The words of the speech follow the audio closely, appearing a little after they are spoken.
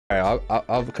All right,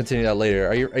 I'll continue that later.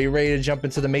 Are you ready to jump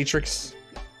into the Matrix?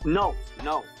 No.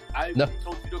 I No.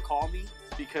 told you to call me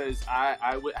because I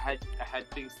had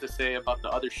things to say about the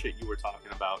other shit you were talking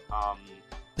about.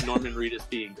 Norman Reedus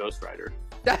being Ghost Rider.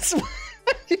 That's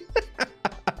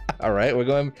all right. We're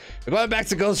going back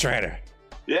to Ghost Rider.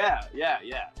 Yeah.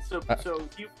 So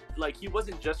he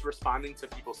wasn't just responding to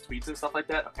people's tweets and stuff like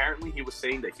that. Apparently, he was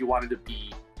saying that he wanted to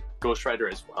be Ghost Rider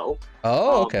as well.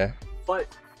 Oh, okay. But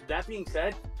that being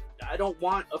said, I don't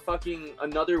want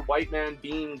another white man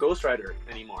being Ghost Rider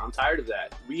anymore. I'm tired of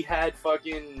that. We had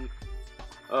fucking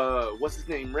what's his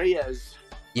name, Reyes.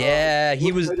 Yeah,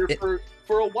 he was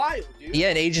for a while, dude.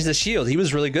 Yeah, in Agents of S.H.I.E.L.D. He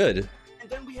was really good. And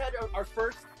then we had our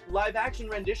first live action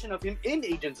rendition of him in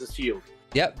Agents of S.H.I.E.L.D.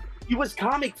 Yep. He was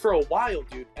comic for a while,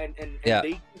 dude, and yeah.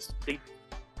 they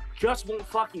just won't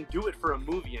fucking do it for a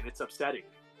movie, and it's upsetting.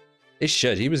 It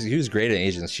should. He was great in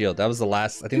Agents of S.H.I.E.L.D. That was the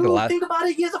last. I think dude, the last. Think about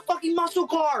it. He has a fucking muscle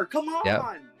car. Come on.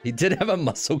 Yeah. He did have a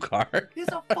muscle car. He has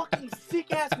a fucking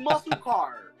sick ass muscle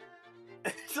car.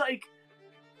 It's like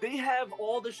they have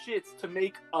all the shits to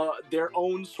make their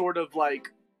own sort of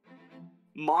like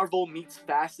Marvel meets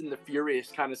Fast and the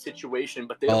Furious kind of situation,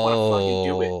 but they don't want to fucking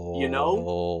do it, you know?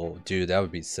 Oh, dude, that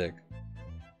would be sick.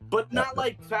 But not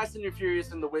like Fast and the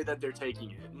Furious in the way that they're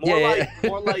taking it.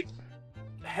 More like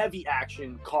heavy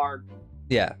action car,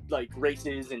 like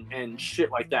races and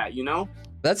shit like that, you know?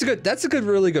 That's a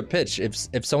really good pitch.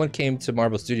 If someone came to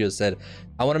Marvel Studios and said,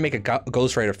 I want to make a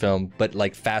Ghost Rider film, but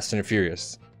like Fast and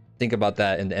Furious. Think about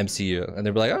that in the MCU, and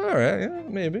they'd be like, oh, all right, yeah,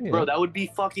 maybe. Bro, that would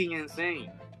be fucking insane.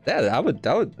 Yeah, I would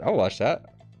watch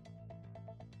that.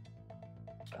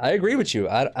 I agree with you.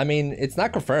 I mean, it's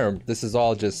not confirmed. This is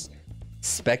all just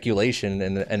speculation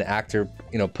and an actor,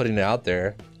 putting it out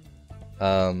there.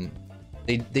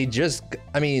 They just,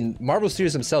 I mean, Marvel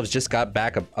Studios themselves just got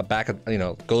back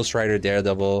Ghost Rider,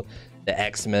 Daredevil, the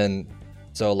X-Men.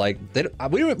 So like,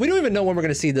 we don't even know when we're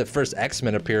gonna see the first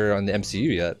X-Men appear on the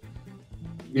MCU yet.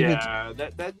 Yeah,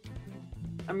 that.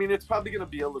 I mean, it's probably gonna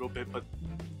be a little bit, but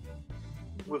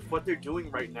with what they're doing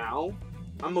right now,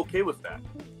 I'm okay with that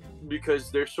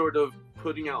because they're sort of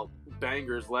putting out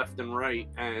bangers left and right,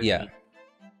 and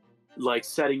like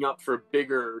setting up for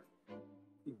bigger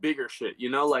shit. You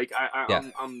know, like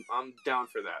I'm down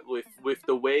for that. With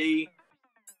the way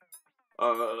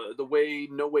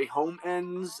No Way Home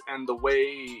ends, and the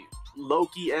way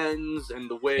Loki ends, and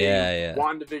the way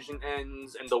WandaVision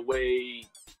ends, and the way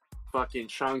fucking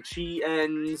Shang-Chi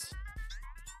ends.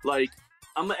 Like,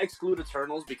 I'm gonna exclude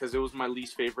Eternals because it was my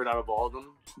least favorite out of all of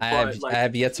them. I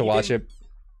have yet to watch it.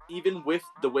 Even with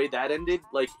the way that ended,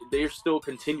 like, they're still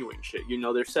continuing shit.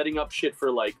 They're setting up shit for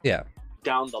like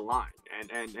down the line,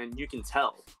 and you can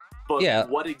tell. But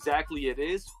what exactly it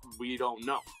is, we don't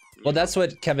know. Well, that's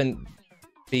what Kevin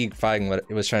Feige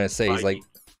was trying to say. He's like,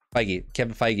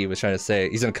 Kevin Feige was trying to say.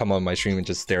 He's gonna come on my stream and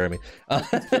just stare at me.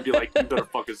 He's gonna be like, you better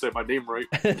fucking say my name right.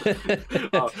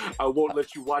 I won't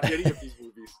let you watch any of these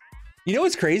movies. You know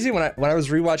what's crazy? When I was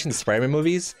rewatching the Spider-Man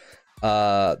movies,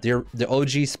 the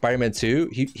OG Spider-Man 2,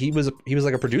 he was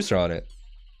like a producer on it.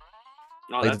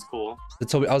 Oh, like, that's cool.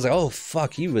 I was like, oh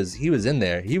fuck, he was in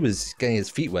there. He was getting his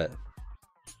feet wet,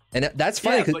 and that's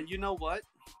funny. Yeah, but you know what?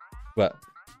 What?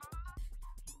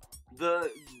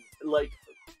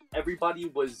 Everybody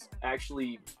was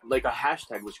actually, like, a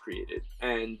hashtag was created,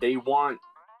 and they want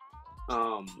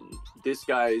this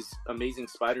guy's Amazing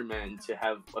Spider-Man to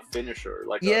have a finisher,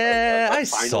 like I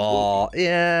saw movie.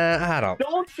 I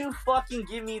don't you fucking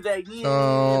give me that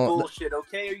bullshit,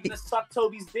 okay? Are you gonna suck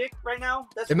Toby's dick right now?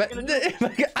 That's what you're gonna do?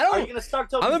 Are you gonna suck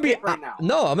Toby's dick right now?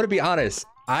 No, I'm gonna be honest.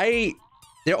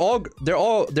 They're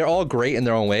all great in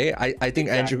their own way. I think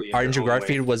Andrew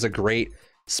Garfield was a great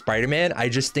Spider-Man. I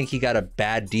just think he got a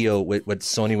bad deal with what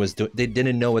Sony was doing. They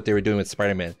didn't know what they were doing with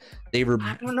Spider-Man. I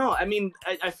don't know. I mean,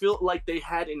 I feel like they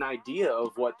had an idea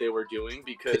of what they were doing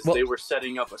because they were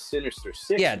setting up a Sinister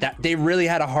Six. Yeah, they really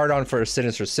had a hard-on for a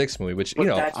Sinister Six movie, which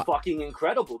that's fucking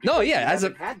incredible. No, yeah,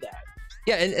 had that.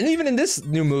 Yeah, and even in this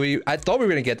new movie, I thought we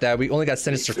were gonna get that. We only got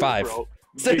Sinister 5. Bro.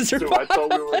 Sinister 5. I thought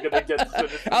we were gonna get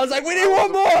Sinister. I was like, we need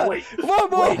one more. One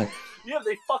more. Yeah,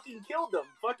 they fucking killed him.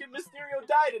 Fucking Mysterio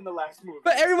died in the last movie.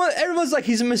 But everyone's like,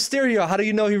 he's a Mysterio. How do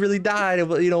you know he really died?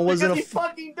 Because he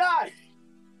fucking died.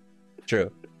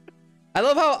 True. I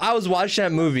love how I was watching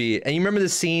that movie, and you remember the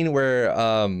scene where,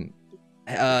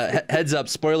 heads up,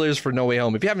 spoilers for No Way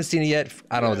Home. If you haven't seen it yet,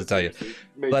 I don't know what to tell you.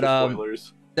 But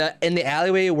spoilers. In the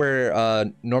alleyway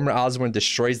where Norman Osborn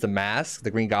destroys the mask, the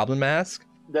Green Goblin mask.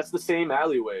 That's the same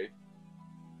alleyway.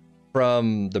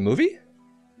 From the movie?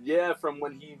 Yeah, from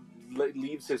when he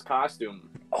leaves his costume.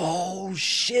 Oh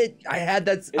shit! I had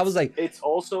that. I was like, it's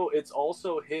also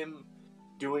him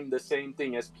doing the same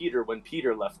thing as Peter when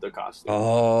Peter left the costume.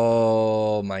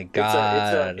 Oh my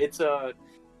god! It's a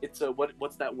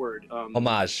what's that word?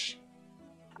 Homage.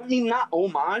 I mean, not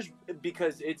homage,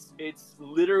 because it's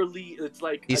literally, it's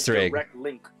like Easter a egg. direct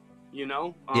link, you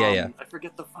know? Yeah. I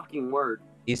forget the fucking word.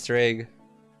 Easter egg.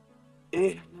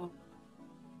 I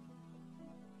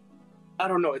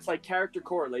don't know. It's like character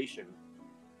correlation.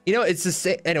 You know, it's the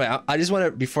same. Anyway, I just want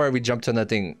to, before we jump to another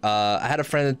thing, I had a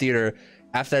friend in the theater.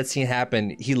 After that scene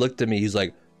happened, he looked at me. He's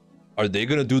like, "Are they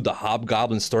gonna do the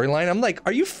Hobgoblin storyline?" I'm like,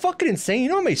 "Are you fucking insane? You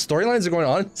know how many storylines are going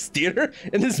on in this theater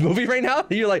in this movie right now?"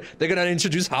 And you're like, "They're gonna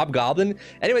introduce Hobgoblin."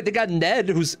 Anyway, they got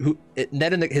Ned,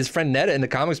 Ned and his friend Ned in the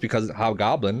comics because of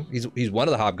Hobgoblin. He's one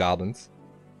of the Hobgoblins.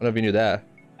 I don't know if you knew that.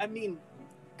 I mean,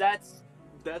 that's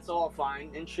all fine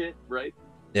and shit, right?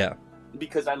 Yeah.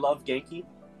 Because I love Genki.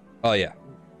 Oh yeah.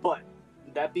 But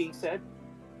that being said,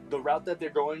 the route that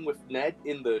they're going with Ned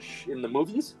in the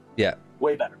movies, yeah,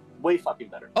 way better, way fucking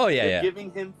better. Oh yeah, they're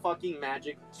giving him fucking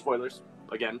magic. Spoilers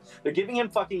again. They're giving him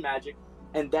fucking magic,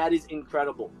 and that is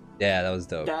incredible. Yeah, that was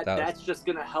dope. That's just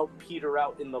gonna help Peter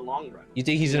out in the long run. You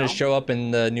think he's gonna show up in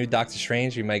the new Doctor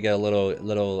Strange? We might get a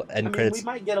little end credits. We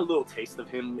might get a little taste of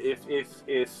him if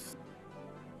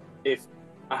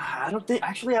I don't think.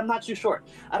 Actually, I'm not too sure.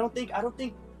 I don't think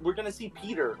we're gonna see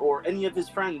Peter or any of his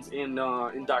friends in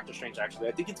Doctor Strange. Actually,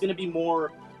 I think it's gonna be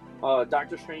more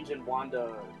Doctor Strange and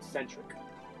Wanda centric.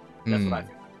 That's what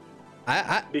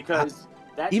I think. Because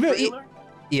that trailer,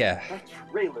 that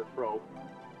trailer, bro,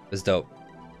 was dope.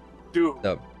 Dude,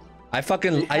 dope. I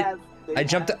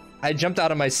jumped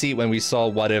out of my seat when we saw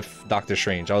What If Doctor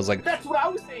Strange. I was like, that's what I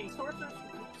was saying.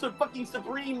 Sorcerer fucking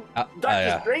Supreme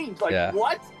Doctor Strange. Like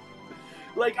what?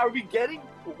 Like, are we getting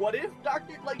What If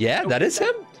Doctor? Like, yeah, that is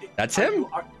him. That's him.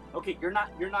 Okay, you're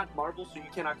not Marvel, so you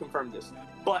cannot confirm this.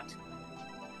 But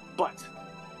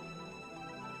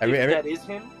if that is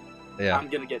him, I'm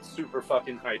gonna get super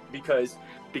fucking hyped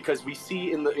because we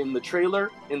see in the trailer,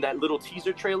 in that little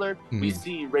teaser trailer, we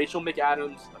see Rachel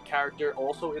McAdams, a character,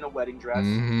 also in a wedding dress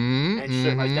and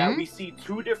shit like that. We see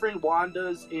 2 different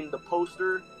Wandas in the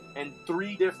poster and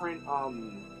 3 different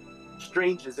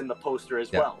Stranges in the poster as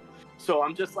well. So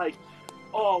I'm just like,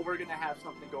 oh, we're gonna have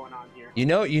something going on here. You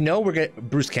know, we're gonna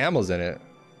Bruce Campbell's in it.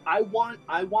 I want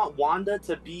Wanda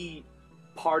to be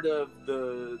part of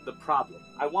the problem.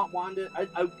 I want Wanda.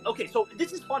 Okay, so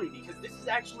this is funny because this is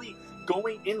actually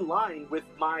going in line with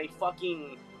my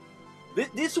fucking.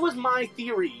 This was my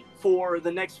theory for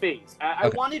the next phase. I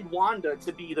wanted Wanda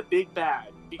to be the big bad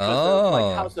because of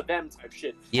like House of M type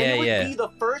shit. Yeah, and it would be the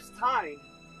first time.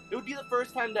 It would be the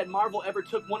first time that Marvel ever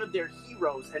took one of their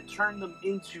heroes and turned them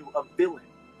into a villain,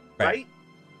 right?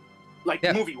 Like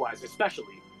movie-wise,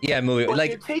 especially. Yeah, movie. But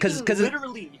like because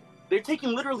they're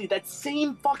taking literally that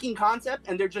same fucking concept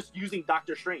and they're just using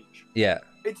Doctor Strange. Yeah.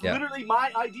 It's literally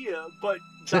my idea, but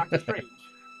Doctor Strange.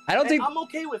 I'm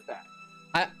okay with that.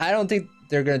 I don't think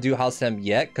they're gonna do House of M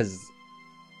yet because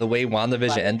the way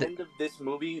WandaVision ended. By the end of this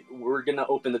movie, we're gonna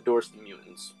open the doors to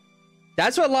mutants.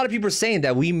 That's what a lot of people are saying,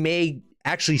 that we may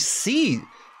actually see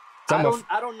I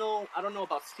don't know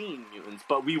about seeing mutants,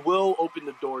 but we will open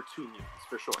the door to mutants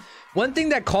for sure. One thing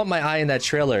that caught my eye in that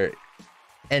trailer,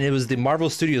 and it was the Marvel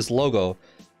Studios logo.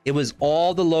 It was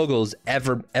all the logos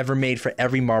ever made for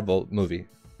every Marvel movie.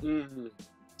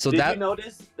 So did you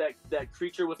notice that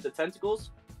creature with the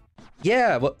tentacles?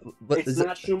 Yeah, it's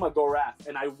not Shuma Gorath,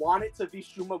 and I want it to be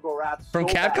Shuma Gorath from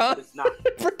Capcom. Bad, but it's not.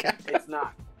 From Capcom. It's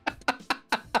not.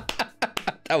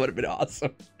 That would have been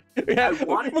awesome. We're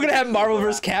gonna have Marvel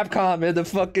vs. Capcom in the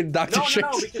fucking Doctor Strange.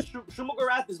 No, because Shuma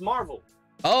Gorath is Marvel.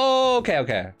 Oh,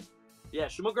 okay. Yeah,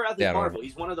 Shuma Gorath is Marvel.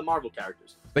 He's one of the Marvel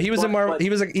characters. But he was in Marvel. He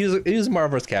was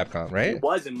Marvel vs. Capcom, right? He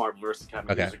was in Marvel vs.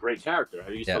 Capcom. Okay. He was a great character.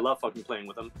 I used to love fucking playing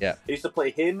with him. Yeah. I used to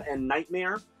play him and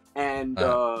Nightmare and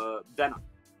Venom.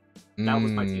 That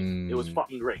was my team. It was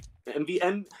fucking great.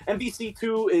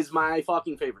 MVC2 is my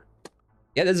fucking favorite.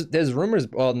 Yeah, there's rumors.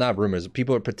 Well, not rumors.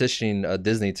 People are petitioning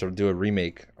Disney to do a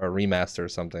remake or remaster or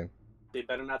something. They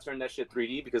better not turn that shit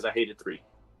 3D because I hated 3.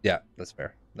 Yeah, that's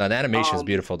fair. No, the animation is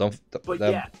beautiful.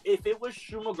 Yeah, if it was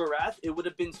Shuma Gorath, it would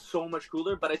have been so much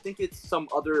cooler. But I think it's some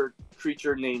other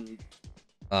creature named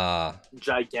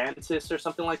Gigantus or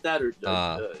something like that. Or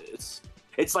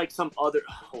it's like some other.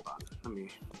 Hold on, let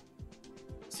me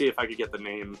see if I could get the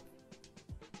name.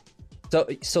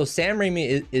 So Sam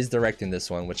Raimi is directing this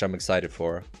one, which I'm excited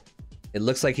for. It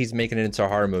looks like he's making it into a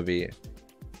horror movie.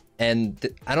 And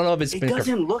I don't know if it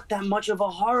doesn't look that much of a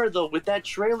horror though. With that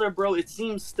trailer, bro, it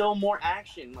seems still more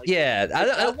action. Like, yeah,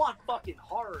 I want fucking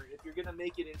horror if you're gonna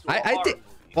make it into a horror movie.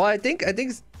 Well, I think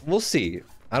we'll see.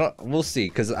 We'll see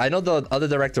because I know the other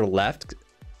director left,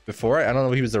 before. I don't know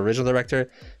if he was the original director,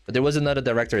 but there was another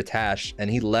director attached, and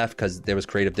he left because there was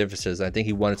creative differences. And I think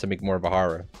he wanted to make more of a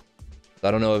horror. So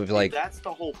I don't know if like that's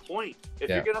the whole point. If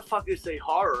you're gonna fucking say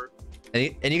horror, and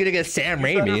you're gonna get Sam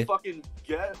Raimi, fucking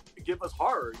give us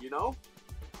horror, you know.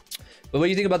 But what do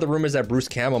you think about the rumors that Bruce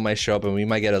Campbell might show up and we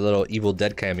might get a little Evil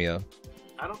Dead cameo?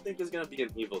 I don't think there's gonna be an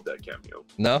Evil Dead cameo.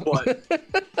 No.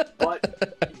 But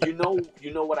you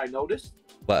know what I noticed?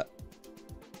 What?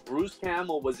 Bruce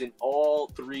Campbell was in all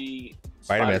 3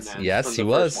 Spider-Man. Yes, he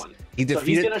was. He defeated. So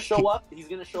he's gonna show up. He's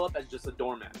gonna show up as just a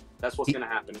doorman. That's what's gonna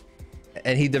happen.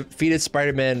 And he defeated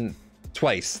Spider-Man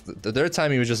twice. The third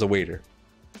time he was just a waiter.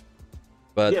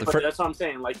 But yeah, but that's what I'm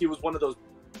saying. Like he was one of those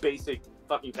basic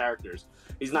fucking characters.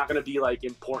 He's not gonna be like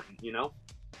important, you know.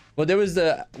 Well,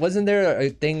 wasn't there a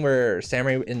thing where Sam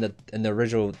Raimi in the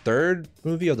original 3rd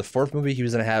movie or the 4th movie he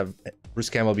was gonna have Bruce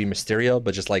Campbell be Mysterio,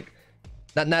 but just like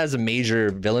not as a major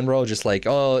villain role, just like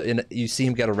you see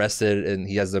him get arrested and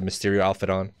he has the Mysterio outfit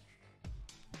on.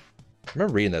 I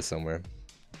remember reading that somewhere.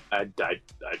 I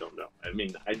don't know. I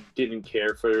mean, I didn't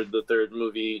care for the 3rd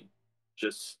movie.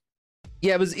 Just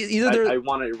yeah, it was either I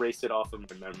want to erase it off of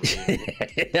my memory.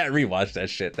 Yeah, I rewatched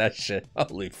that shit.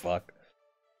 Holy fuck.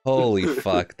 Holy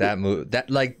fuck. That movie. That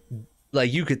like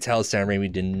you could tell Sam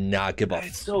Raimi did not give a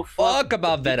fuck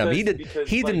about Venom. He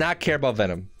did not care about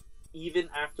Venom. Even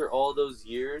after all those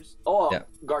years.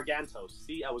 Gargantos.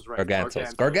 See, I was right.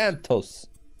 Gargantos.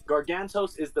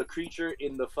 Gargantos is the creature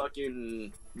in the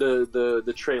fucking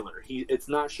the trailer. It's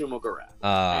not Shumagorath.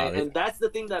 And that's the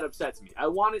thing that upsets me. I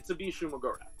want it to be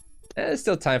Shumagorath. It's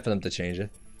still time for them to change it.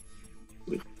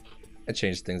 And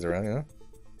change things around, you know.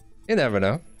 You never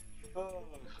know.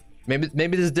 Maybe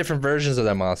there's different versions of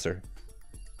that monster.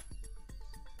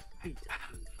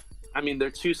 I mean,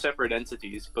 they're 2 separate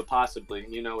entities, but possibly,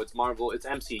 you know, it's Marvel, it's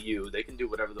MCU. They can do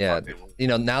whatever the fuck they want. You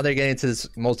know, now they're getting into this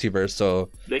multiverse, so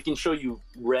they can show you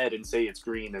red and say it's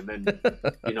green, and then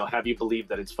you know, have you believe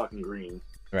that it's fucking green.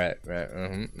 Right.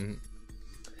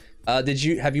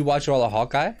 Have you watched all of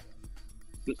Hawkeye?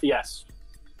 Yes.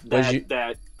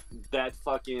 That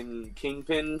fucking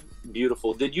Kingpin,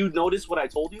 beautiful. Did you notice what I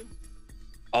told you?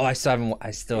 Oh, I still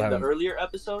haven't. The earlier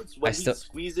episodes when he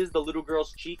squeezes the little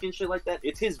girl's cheek and shit like that,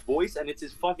 it's his voice and it's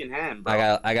his fucking hand,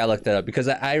 bro. I gotta look that up because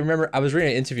I remember I was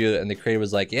reading an interview and the creator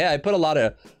was like, "Yeah, I put a lot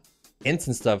of hints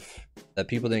and stuff that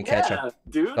people didn't catch up."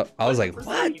 Dude. I was like,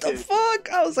 "What the fuck?"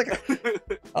 I was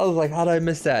like, "How did I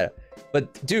miss that?"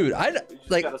 But dude, you just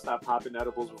gotta stop popping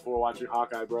edibles before watching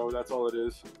Hawkeye, bro. That's all it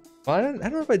is. Well, I don't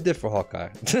know if I did for Hawkeye.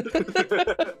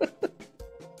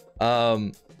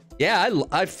 Yeah,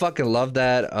 I fucking love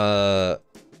that.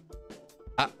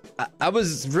 I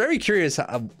was very curious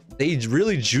how they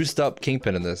really juiced up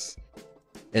Kingpin in this,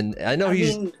 and I know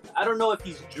I don't know if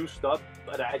he's juiced up,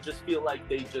 but I just feel like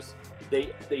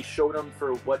they showed him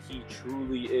for what he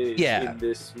truly is in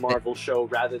this Marvel show,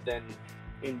 rather than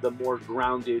in the more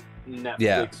grounded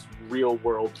Netflix real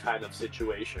world kind of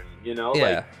situation. You know,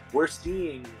 like we're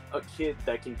seeing a kid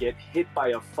that can get hit by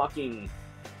a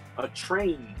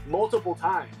train multiple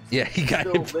times. Yeah, he got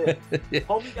hit.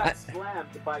 Homie got slammed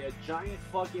by a giant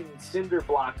fucking cinder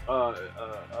block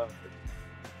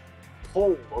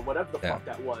pole or whatever the fuck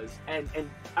that was. And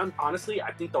honestly,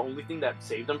 I think the only thing that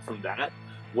saved him from that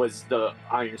was the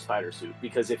Iron Spider suit.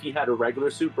 Because if he had a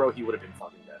regular suit, bro, he would have been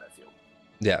fucking dead, I feel.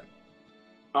 Yeah.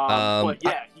 But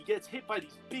yeah, he gets hit by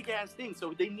these big ass things,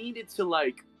 so they needed to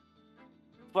like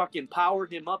fucking power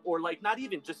him up, or like not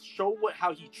even just show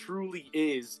how he truly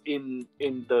is in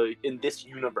this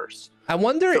universe. I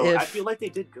wonder if I feel like they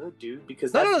did good, dude,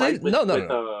 because no.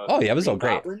 Oh yeah, it was all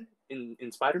great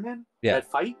in Spider-Man. Yeah, that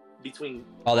fight between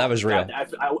that was real.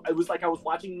 I was like I was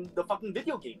watching the fucking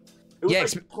video game. It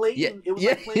was like playing. It was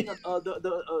like playing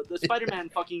the Spider-Man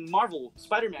fucking Marvel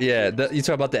Spider-Man. Yeah, you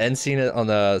talk about the end scene on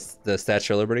the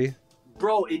Statue of Liberty,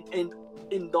 bro. In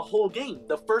the whole game,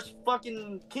 the first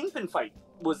fucking Kingpin fight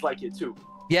was like it too.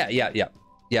 Yeah.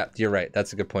 You're right.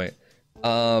 That's a good point.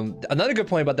 Another good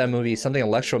point about that movie, something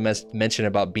Electro mentioned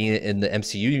about being in the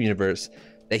MCU universe,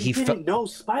 that he didn't know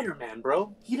Spider-Man,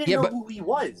 bro. He didn't know who he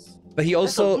was. But he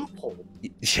also, that's a loophole.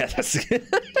 Yeah, that's.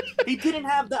 He didn't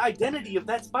have the identity of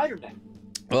that Spider-Man.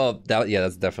 Well,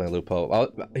 that's definitely a loophole.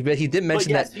 But he did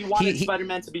mention that he wanted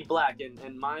Spider-Man to be black,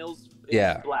 and Miles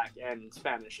is black and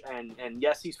Spanish, and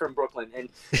yes, he's from Brooklyn, and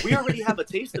we already have a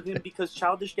taste of him because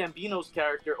Childish Gambino's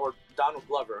character, or Donald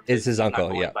Glover, is his uncle.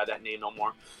 I'm not going by that name no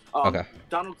more. Okay.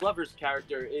 Donald Glover's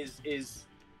character is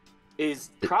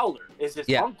Prowler, is his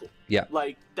uncle. Yeah.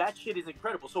 Like, that shit is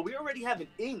incredible. So we already have an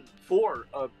in for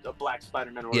a black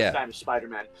Spider-Man or a Spanish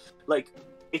Spider-Man. Like,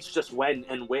 It's just when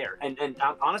and where. And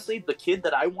honestly, the kid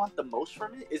that I want the most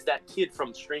from it is that kid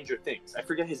from Stranger Things. I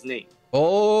forget his name.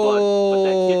 Oh, but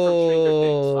that kid from Stranger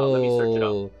Things. Let me search it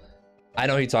up. I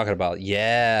know who you're talking about.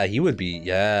 Yeah, he would be.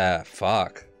 Yeah,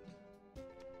 fuck.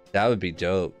 That would be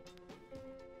dope.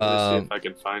 Let me see if I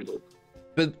can find it.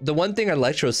 But the one thing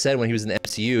Electro said when he was in the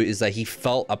MCU is that he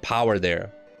felt a power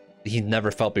there he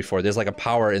never felt before. There's like a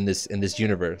power in this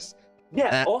universe.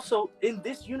 Yeah, also, in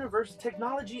this universe,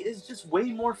 technology is just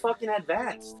way more fucking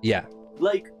advanced. Yeah.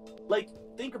 Like,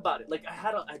 think about it. Like,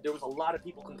 there was a lot of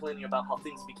people complaining about how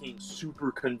things became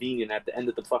super convenient at the end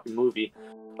of the fucking movie.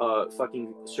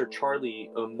 Fucking Sir Charlie,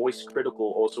 Moist Critical,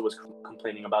 also was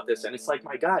complaining about this. And it's like,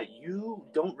 my guy, you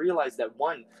don't realize that,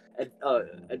 one,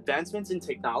 advancements in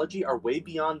technology are way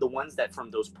beyond the ones that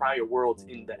from those prior worlds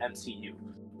in the MCU.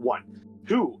 One.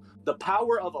 Two, the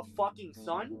power of a fucking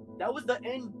sun, that was the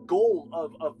end goal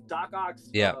of Doc Ock's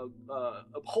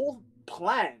whole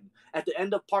plan at the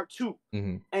end of part 2.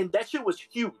 Mm-hmm. And that shit was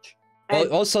huge. And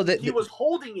also, that he was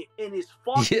holding it in his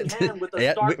fucking hand with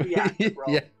a Stark reactor, bro.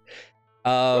 Yeah.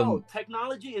 Bro,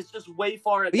 technology is just way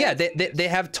far advanced. Yeah, they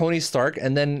have Tony Stark,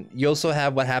 and then you also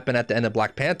have what happened at the end of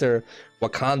Black Panther,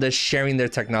 Wakanda sharing their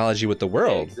technology with the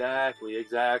world. Exactly. And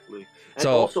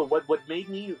so, also, what made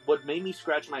me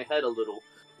scratch my head a little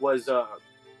was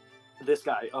this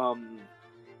guy,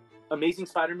 Amazing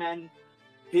Spider-Man,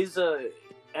 his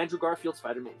Andrew Garfield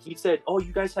Spider-Man. He said, "Oh,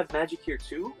 you guys have magic here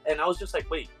too?" And I was just like,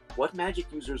 "Wait, what magic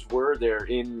users were there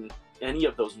in any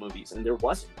of those movies?" And there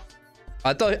wasn't.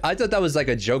 I thought that was like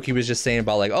a joke he was just saying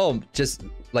about like, oh, just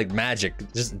like magic,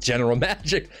 just general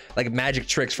magic, like magic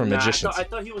tricks from magicians. I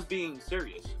thought he was being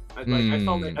serious.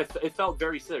 It felt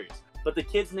very serious. But the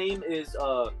kid's name is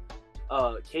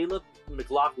Caleb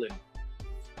McLaughlin.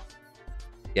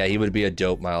 Yeah, he would be a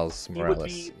dope Miles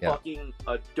Morales. He would be fucking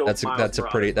a dope Miles Morales,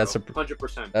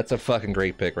 100%. That's a fucking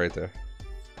great pick right there.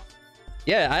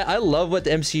 Yeah, I love what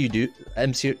the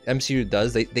MCU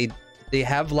does. They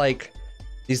have like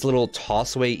these little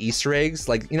toss-away Easter eggs,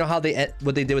 like, you know how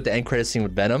what they did with the end credit scene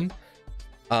with Venom.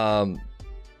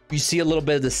 You see a little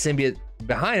bit of the symbiote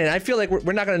behind it. I feel like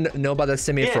we're not gonna know about that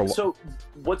symbiote for a while. So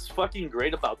what's fucking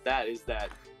great about that is that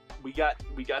we got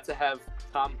to have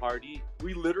Tom Hardy.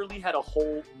 We literally had a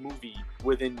whole movie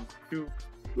within 2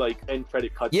 like end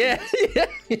credit cutscenes. Yeah,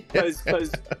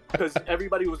 because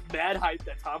everybody was mad hyped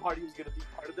that Tom Hardy was gonna be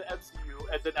part of the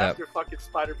MCU, and then after fucking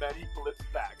Spider-Man, he flips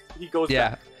back. He goes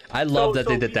back. I love that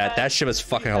they did that. That shit was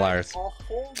fucking hilarious. A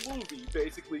whole movie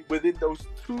basically within those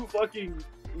 2 fucking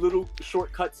little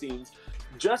short cutscenes,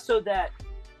 just so that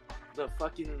the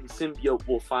fucking symbiote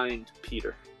will find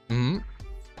Peter. Mm-hmm.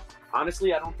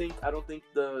 Honestly, I don't think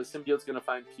the symbiote's gonna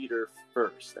find Peter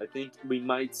first. I think we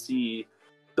might see.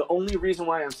 The only reason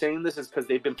why I'm saying this is because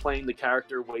they've been playing the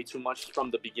character way too much from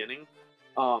the beginning.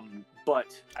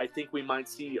 But I think we might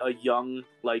see a young,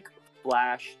 like,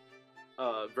 Flash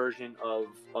version of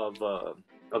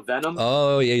Venom.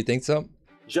 Oh yeah, you think so?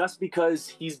 Just because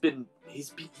he's been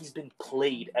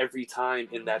played every time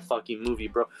in that fucking movie,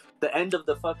 bro. The end of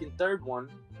the fucking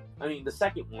the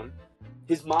second one,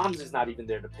 his mom's is not even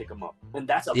there to pick him up, and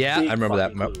that's a big I remember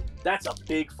that. Clue. That's a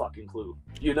big fucking clue.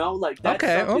 You know, like that's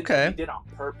something that they did on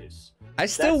purpose.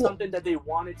 That's something that they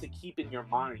wanted to keep in your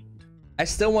mind. I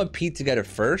still want Pete to get it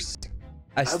first.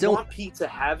 I want Pete to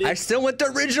have it. I still want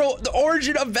the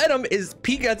origin of Venom is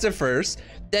Pete gets it first,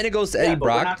 then it goes to Eddie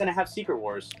Brock. We're not gonna have Secret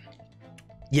Wars.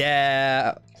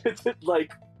 Yeah.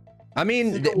 Like, I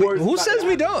mean, who says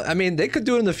we don't? I mean, they could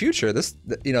do it in the future. This,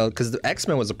 you know, because the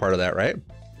X-Men was a part of that, right?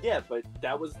 Yeah, but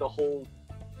that was the whole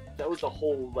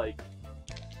like,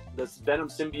 this Venom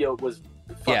symbiote was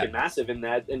fucking massive in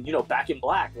that, and you know, Back in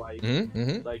Black, like,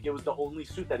 like it was the only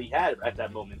suit that he had at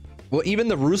that moment. Well, even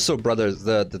the Russo brothers,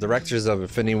 the directors of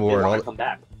Infinity War, they want to come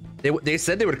back. They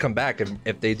said they would come back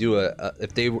if they do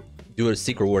a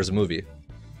Secret Wars movie.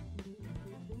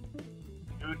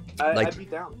 I'd be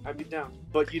down.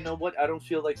 But you know what? I don't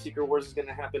feel like Secret Wars is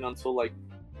gonna happen until like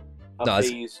a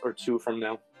phase or 2 from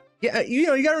now. Yeah, you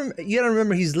know, you gotta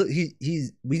remember he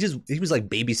was like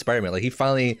baby Spider-Man. Like he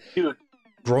finally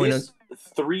growing up.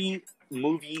 3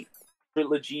 movie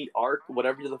trilogy arc,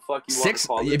 whatever the fuck you want to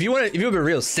call it. If you want to be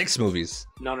real, 6 movies.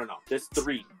 No. There's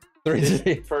 3.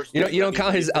 First, you don't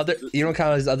count his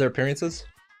other appearances.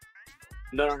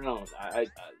 No.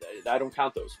 I don't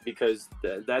count those because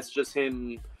that's just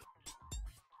him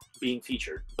being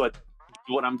featured. But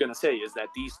what I'm gonna say is that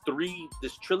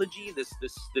this trilogy, this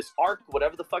arc,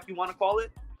 whatever the fuck you want to call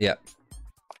it,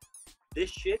 this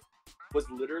shit was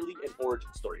literally an origin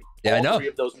story. Yeah, I know. 3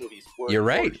 of those movies were You're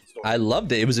right. I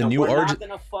loved it. It was a new origin. We're not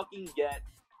gonna fucking get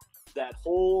that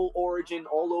whole origin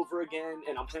all over again,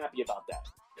 and I'm happy about that.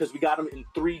 because we got him in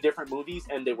 3 different movies,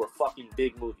 and they were fucking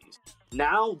big movies.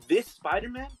 Now this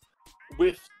Spider-Man,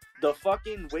 with the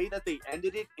fucking way that they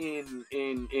ended it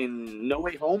in No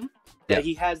Way Home, that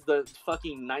he has the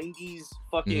fucking 90s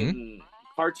fucking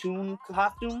cartoon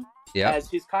costume as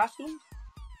his costume.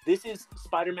 This is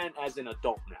Spider-Man as an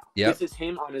adult now. This is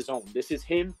him on his own. This is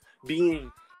him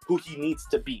being who he needs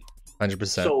to be.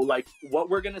 100%. So like what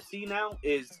we're gonna see now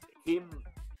is him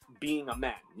being a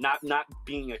man, not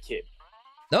being a kid.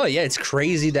 No, yeah, it's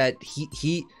crazy that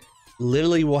he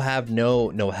literally will have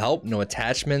no help, no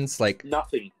attachments, like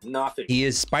nothing. He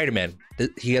is Spider-Man.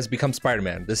 He has become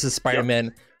Spider-Man. This is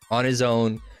Spider-Man on his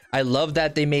own. I love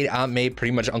that they made Aunt May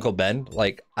pretty much Uncle Ben.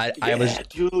 Like I was,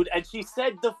 dude, and she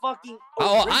said the fucking.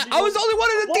 I was the only one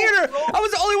in the theater. Bro. I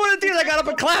was the only one in the theater that got up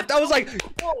and clapped. I was like,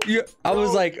 I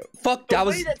was like, fuck. The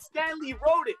way that Stanley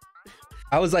wrote it.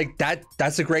 I was like,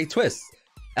 that's a great twist,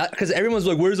 because everyone's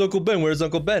like, where's Uncle Ben? Where's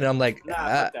Uncle Ben? And I'm like,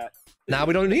 nah,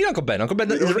 we don't need Uncle Ben. Uncle Ben,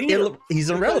 he's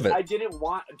irrelevant. I didn't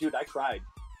want, dude. I cried.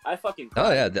 I fucking cried.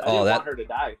 Oh yeah. I didn't want her to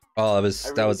die. Oh,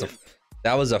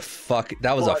 that was a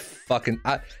fucking.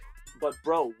 But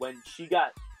bro, when she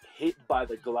got hit by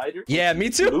the glider, yeah, me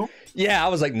too. Yeah, I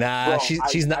was like, nah, bro,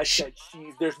 she's not.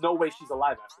 There's no way she's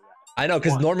alive after that. I know,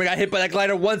 because Norman got hit by that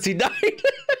glider once, he died.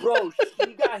 Bro,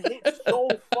 she got hit so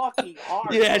fucking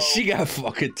hard. Yeah, bro. She got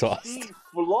fucking tossed. She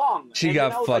flung. She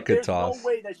got fucking like, There's tossed. No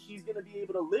way that she's gonna be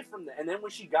able to live from that. And then when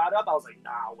she got up, I was like,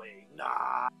 nah.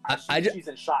 She's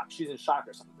in shock. She's in shock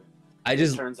or something.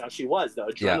 It turns out she was. The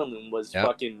adrenaline was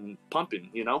fucking pumping.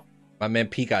 You know. My man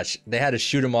Pikachu, they had to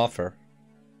shoot him off her.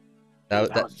 That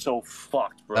was so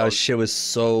fucked, bro. That shit was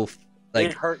so like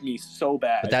it hurt me so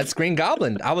bad. But that's Green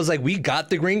Goblin. I was like, we got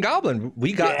the Green Goblin.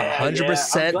 We got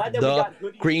 100%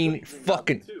 the Green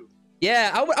fucking.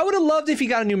 Yeah, I would have loved if he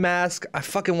got a new mask. I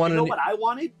fucking wanted. You know what I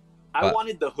wanted? I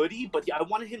wanted the hoodie, but I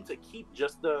wanted him to keep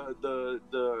just the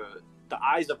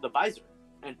eyes of the visor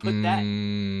and put that,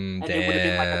 and it would have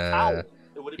been like a cowl.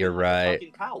 It would have been like a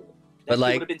fucking cowl. That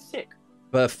would have been sick.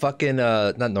 But fucking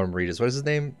not Norman Reedus. What is his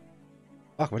name?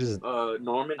 Fuck, what is it?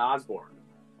 Norman Osborn.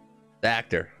 The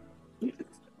actor.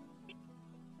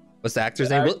 What's the actor's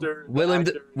name? William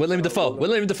Dafoe.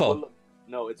 William Dafoe.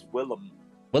 No, it's Willem.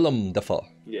 Willem Dafoe.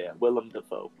 Yeah, Willem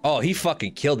Dafoe. Oh, he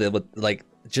fucking killed it with like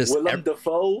just Willem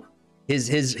Dafoe.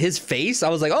 His face. I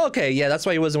was like, oh, okay, yeah, that's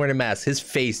why he wasn't wearing a mask. His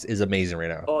face is amazing right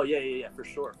now. Oh yeah, for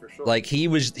sure. Like he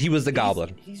was the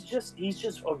Goblin. He's just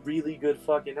a really good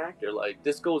fucking actor. Like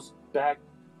this goes back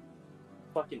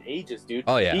fucking ages, dude.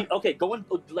 Oh yeah.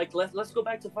 Let's go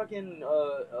back to fucking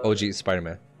OG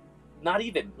Spider-Man. Not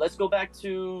even. Let's go back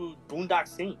to Boondock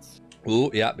Saints. Ooh,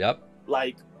 yep.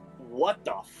 Like, what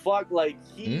the fuck? Like,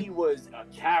 he was a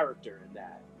character in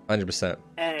that. 100%.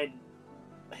 And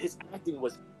his acting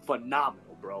was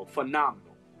phenomenal, bro.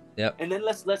 Phenomenal. Yep. And then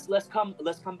let's come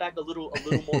back a little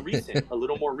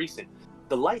more recent.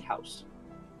 The Lighthouse.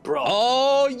 Bro.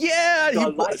 Oh yeah, The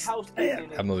Lighthouse is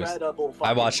an incredible.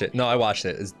 I watched it. No, I watched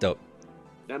it. It's dope.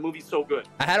 That movie's so good.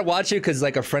 I had to watch it because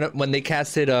like a friend when they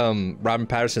casted Robert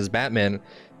Pattinson as Batman,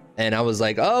 and I was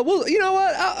like, oh well, you know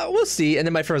what, we'll see. And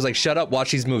then my friend was like, shut up,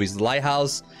 watch these movies, The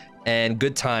Lighthouse and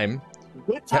Good Time.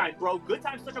 Good Time, bro. Good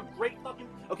Time's such a great fucking.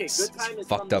 Okay, Good Time is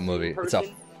fucked up movie. It's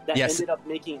a that ended up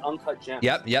making Uncut Gems.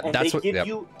 Yep. And that's they what. Give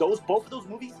you both of those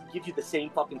movies give you the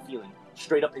same fucking feeling.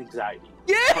 Straight up anxiety.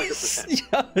 Yes, 100%.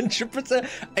 Yeah, 100%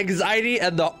 anxiety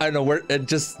and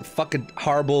just fucking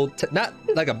horrible. Not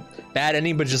like a bad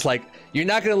ending, but just like you're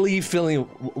not gonna leave feeling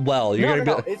well. You're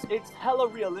gonna be. It's hella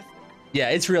realistic. Yeah,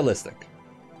 it's realistic.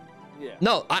 Yeah.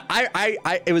 No,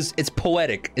 it's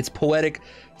poetic. It's poetic,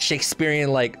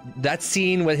 Shakespearean. Like that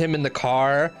scene with him in the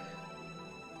car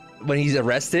when he's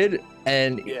arrested.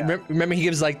 And remember he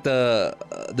gives like the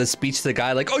speech to the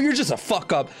guy like, oh, you're just a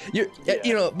fuck up, you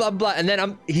know, blah blah. And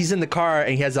then he's in the car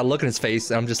and he has that look in his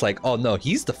face and I'm just like, oh no,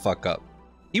 he's the fuck up.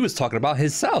 He was talking about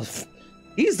himself.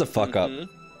 He's the fuck up.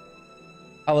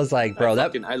 I was like, bro,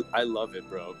 I love it,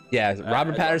 bro. Yeah,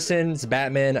 Robert Pattinson's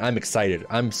Batman. I'm excited.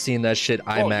 I'm seeing that shit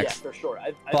IMAX. Oh, yeah, for sure.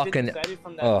 I've been excited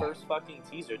from that first fucking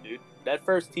teaser, dude. That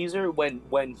first teaser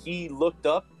when he looked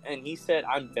up and he said,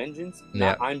 "I'm vengeance,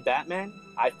 not I'm Batman."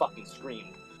 I fucking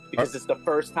screamed because it's the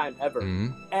first time ever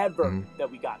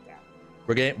that we got that.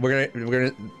 We're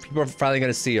gonna. People are finally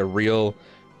gonna see a real,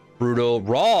 brutal,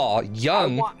 raw,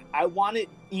 young. I want it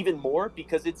even more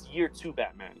because it's year 2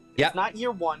 Batman. Yeah. It's not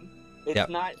year 1.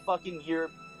 It's not fucking year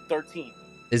 13.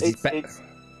 It's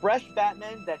fresh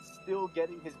Batman that's still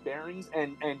getting his bearings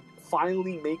and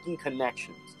finally making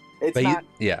connections. It's not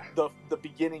the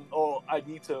beginning. Oh, I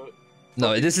need to.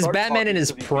 No, this is Batman in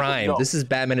his prime. This is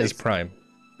Batman in his prime.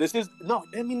 This is no,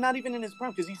 I mean not even in his prime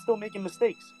because he's still making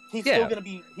mistakes. He's Yeah. still gonna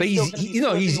be, But he's still gonna be you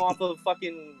know, he's off of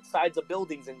fucking sides of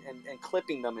buildings and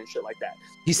clipping them and shit like that.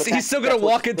 he's still gonna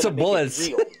walk into bullets.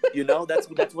 Real, you know, that's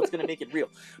what's gonna make it real.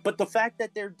 But the fact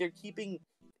that they're keeping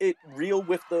it real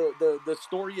with the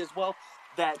story as well,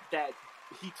 that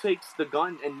he takes the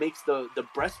gun and makes the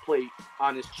breastplate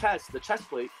on his chest, the chest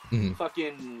plate,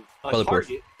 fucking a Bulletproof.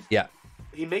 target. Yeah.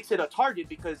 He makes it a target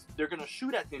because they're gonna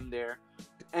shoot at him there,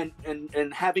 and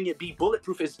having it be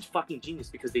bulletproof is fucking genius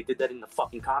because they did that in the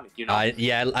fucking comic, you know.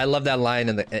 I love that line,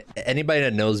 and anybody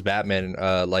that knows Batman,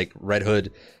 like Red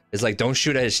Hood, is like, don't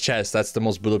shoot at his chest. That's the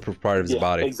most bulletproof part of his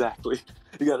body. Exactly.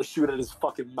 You gotta shoot at his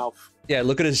fucking mouth. Yeah,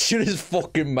 look at his shoot his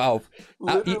fucking mouth.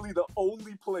 Literally the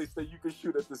only place that you can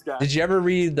shoot at this guy. Did you ever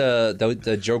read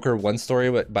the Joker 1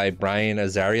 story by Brian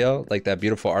Azzarello, like that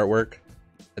beautiful artwork?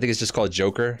 I think it's just called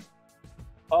Joker.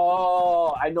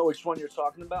 Oh, I know which one you're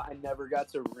talking about. I never got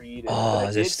to read it. Oh,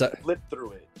 I did flip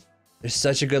through it. There's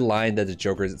such a good line that the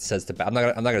Joker says to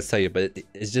Batman. I'm not gonna tell you, but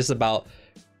it's just about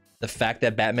the fact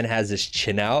that Batman has his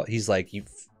chin out. He's like,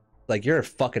 you're a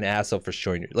fucking asshole for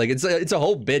showing your, like, it's a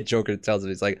whole bit. Joker tells him,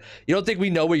 he's like, you don't think we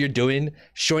know what you're doing,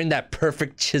 showing that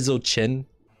perfect chiseled chin?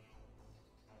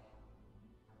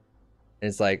 And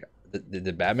it's like,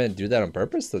 did Batman do that on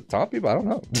purpose to taunt people? I don't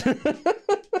know.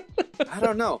 I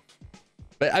don't know.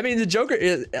 But I mean, the Joker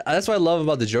that's what I love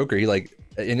about the Joker. He like,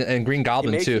 and Green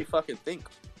Goblin makes too. you fucking think.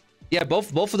 Yeah,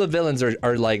 both of the villains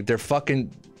are like, they're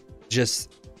fucking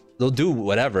just, they'll do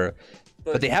whatever,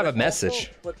 but they have a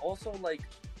message. But also like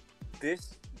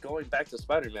this, going back to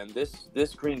Spider-Man,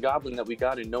 this Green Goblin that we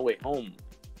got in No Way Home,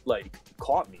 like,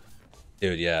 caught me.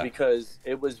 Dude, yeah. Because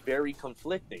it was very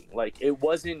conflicting. Like, it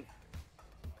wasn't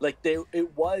like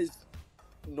it was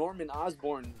Norman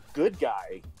Osborn, good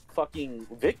guy, fucking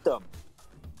victim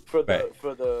for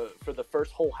the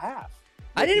first whole half.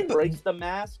 Like, he breaks the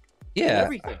mask. Yeah. And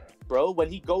everything, bro. When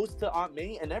he goes to Aunt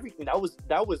May and everything,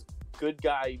 that was good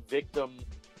guy, victim.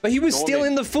 But he was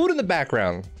stealing the food in the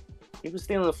background. He was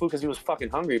stealing the food because he was fucking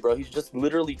hungry, bro. He's just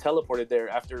literally teleported there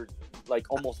after like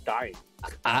almost dying.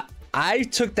 I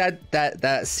took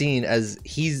that scene as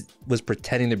he was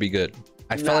pretending to be good.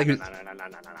 I felt like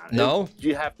no.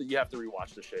 You have to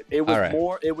rewatch the shit. It was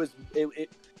more. It was.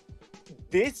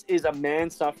 This is a man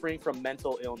suffering from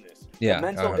mental illness. Yeah,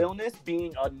 mental illness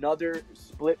being another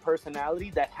split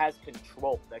personality that has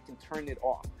control, that can turn it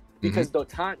off. Because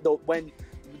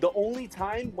the only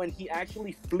time when he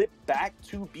actually flipped back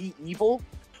to be evil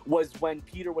was when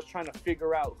Peter was trying to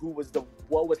figure out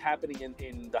what was happening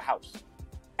in the house.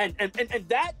 And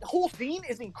that whole scene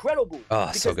is incredible. Oh,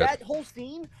 because so good. That whole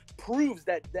scene proves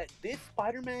that this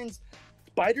Spider-Man's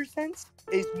spider sense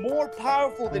is more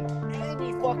powerful than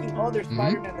any fucking other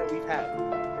Spider-Man that we've had.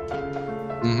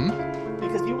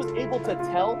 Because he was able to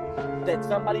tell that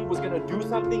somebody was gonna do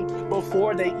something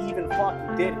before they even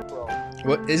fucking did it, bro.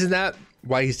 Well, isn't that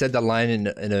why he said that line in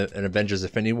Avengers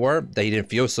Infinity War, that he didn't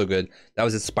feel so good? That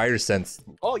was his spider sense.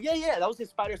 Oh yeah, that was his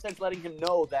spider sense letting him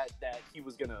know that he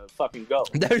was gonna fucking go.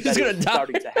 That he was gonna die.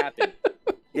 Starting to happen.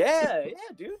 yeah,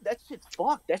 dude, that shit's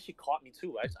fucked. That shit caught me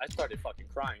too. I started fucking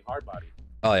crying hard body.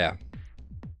 Oh yeah,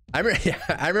 I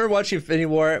remember watching Infinity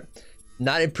War,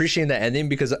 not appreciating the ending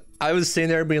because I was sitting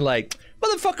there being like,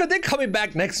 motherfucker, they're coming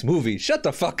back next movie. Shut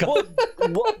the fuck up.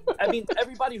 Well, I mean,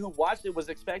 everybody who watched it was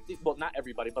expecting, well, not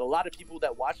everybody, but a lot of people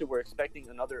that watched it were expecting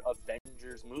another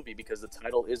Avengers movie because the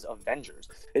title is Avengers.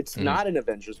 It's not an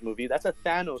Avengers movie. That's a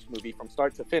Thanos movie from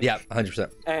start to finish. Yeah,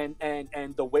 100%.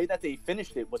 And the way that they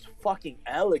finished it was fucking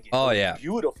elegant. Oh, yeah.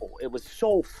 Beautiful. It was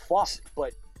so fucked,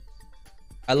 but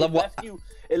I love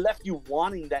it left you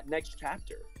wanting that next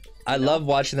chapter. I love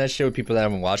watching that show with people that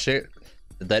haven't watched it,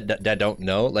 that don't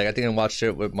know. Like, I think I watched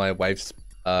it with my wife's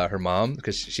her mom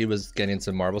because she was getting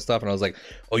into Marvel stuff, and I was like,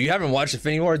 "Oh, you haven't watched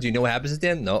Infinity War? Do you know what happens at the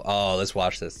end?" No. Oh, let's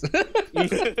watch this.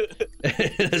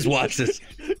 Let's watch this.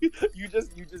 You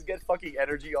just get fucking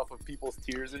energy off of people's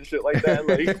tears and shit like that.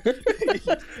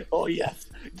 Like, oh yes,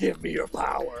 give me your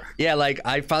power. Yeah, like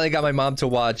I finally got my mom to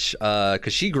watch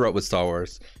because she grew up with Star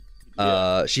Wars.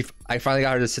 I finally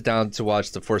got her to sit down to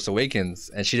watch The Force Awakens,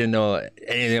 and she didn't know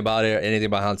anything about it, anything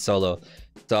about Han Solo.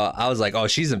 So I was like, oh,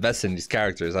 she's invested in these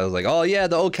characters. I was like, oh yeah,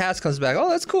 the old cast comes back. Oh,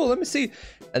 that's cool. Let me see.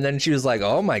 And then she was like,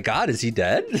 oh my God, is he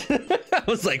dead? I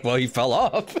was like, well, he fell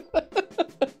off.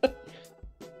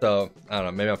 So I don't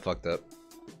know. Maybe I fucked up.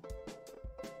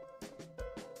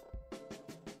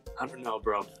 I don't know,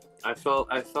 bro. I felt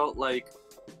like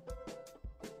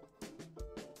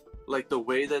like the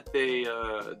way that they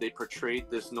portrayed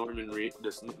this Norman Reed,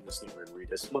 this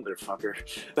motherfucker.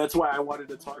 That's why I wanted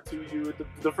to talk to you in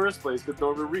the first place, with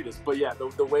Norman Reedus. But yeah,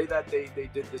 the way that they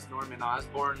did this Norman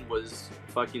Osborn was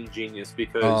fucking genius,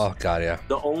 because oh god, yeah,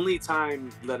 the only time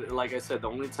that, like I said, the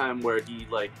only time where he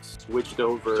like switched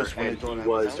over and he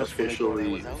was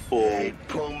officially full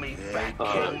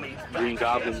Green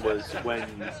Goblin was when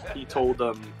he told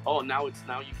them, oh, now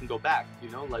you can go back, you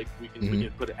know, like we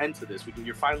can put an end to this,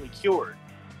 you're finally cured.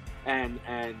 And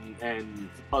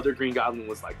other Green Goblin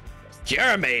was like,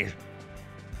 Jeremy.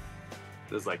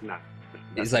 It was like, nah.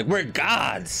 He's like, we're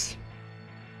gods.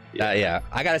 Yeah,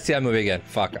 I gotta see that movie again.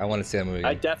 Fuck, I want to see that movie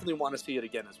again. I definitely want to see it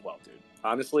again as well, dude.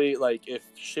 Honestly, like, if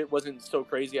shit wasn't so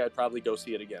crazy, I'd probably go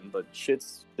see it again. But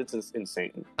shit's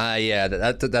insane. Yeah,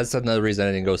 that's another reason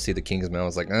I didn't go see The Kingsman. I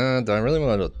was like, do I really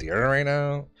want to go to the theater right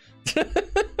now?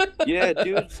 Yeah,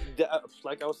 dude.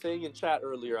 Like I was saying in chat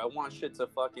earlier, I want shit to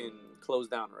fucking close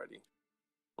down already.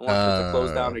 I want shit to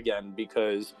close down again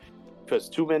because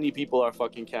too many people are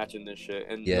fucking catching this shit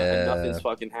and nothing's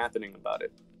fucking happening about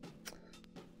it.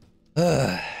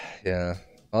 Yeah.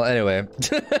 Well, anyway,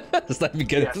 just let me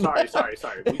get it. Sorry.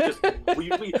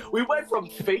 We went from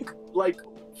fake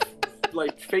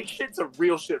fake shit to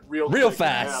real shit real quick.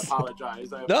 Fast. I apologize.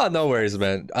 No worries,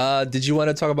 man. Did you want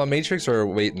to talk about Matrix or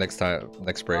wait next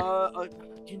break?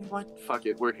 You know what? Fuck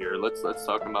it. We're here. Let's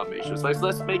talk about Matrix.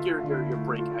 Let's make your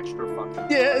break extra fun.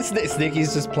 Yeah,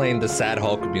 Sneaky's just playing the sad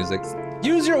Hulk music.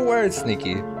 Use your words,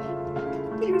 Sneaky.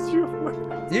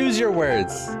 Use your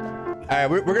words. All right,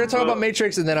 we're gonna talk about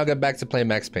Matrix, and then I'll get back to playing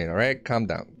Max Payne. All right, calm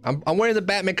down. I'm wearing the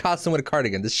Batman costume with a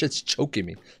cardigan. This shit's choking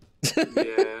me.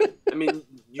 Yeah, I mean,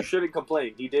 you shouldn't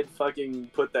complain. He did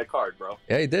fucking put that card, bro.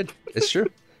 Yeah, he did. It's true.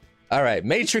 All right,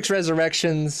 Matrix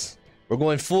Resurrections. We're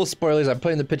going full spoilers. I'm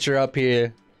putting the picture up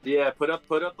here. Yeah, put up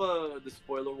the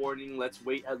spoiler warning. Let's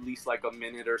wait at least like a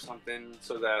minute or something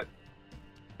so that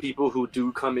people who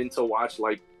do come in to watch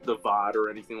like the VOD or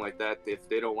anything like that, if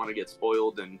they don't want to get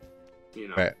spoiled, then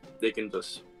they can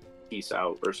just peace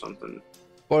out or something.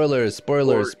 Spoilers. Fast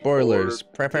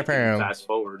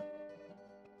forward.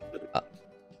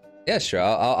 Yeah, sure.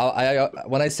 I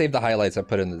when I save the highlights, I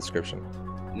put it in the description.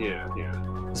 Yeah.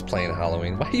 Just playing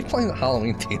Halloween. Why are you playing the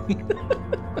Halloween theme?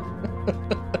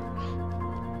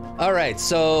 All right,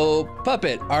 so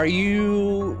Puppet, are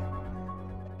you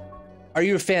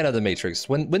a fan of the Matrix?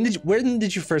 When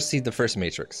did you first see the first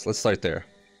Matrix? Let's start there.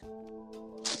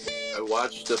 I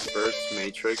watched the first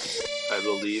Matrix, I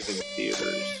believe, in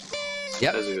theaters.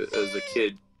 Yep. As a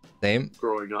kid. Same.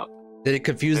 Growing up. Did it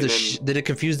confuse did it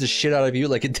confuse the shit out of you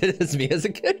like it did as me as a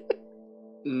kid?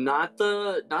 Not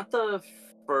the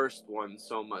first one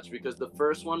so much, because the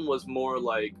first one was more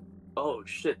like, oh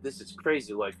shit, this is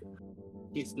crazy. Like,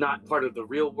 he's not part of the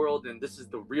real world, and this is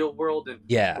the real world, and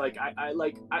yeah, like I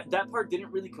that part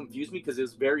didn't really confuse me because it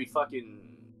was very fucking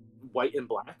white and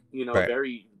black, you know,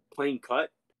 very plain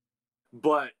cut.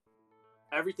 But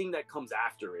everything that comes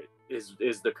after it is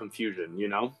the confusion, you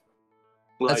know.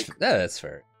 Like, that's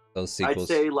fair. Those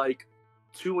sequels. I'd say like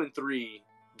 2 and 3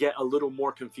 get a little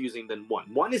more confusing than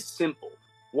 1. 1 is simple.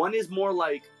 1 is more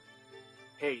like,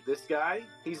 hey, this guy,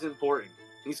 he's important.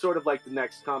 He's sort of like the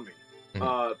next coming.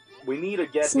 We need to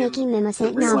get Sneaky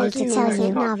Mimicent, Navi to tell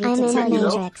you,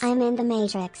 I'm in the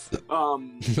Matrix.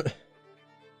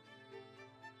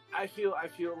 I feel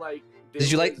like.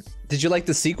 Did you like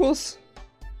the sequels?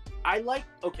 I like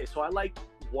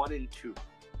 1 and 2.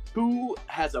 2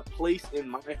 has a place in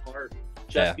my heart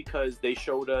just because they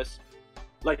showed us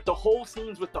like the whole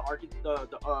scenes with the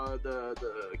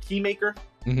keymaker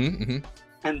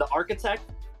and the architect,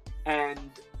 and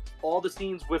all the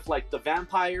scenes with like the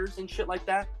vampires and shit like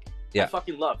that. I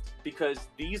fucking loved, because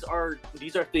these are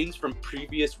things from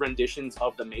previous renditions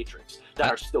of the Matrix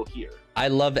that are still here. I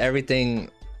love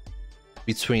everything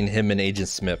between him and Agent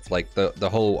Smith, like the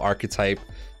whole archetype.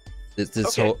 I get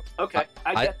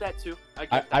that too.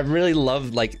 I really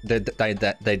love like the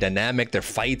dynamic, their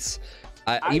fights.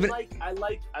 I like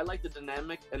the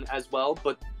dynamic and as well,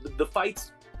 but the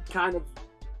fights kind of.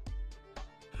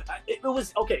 It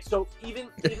was okay. So even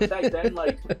back then,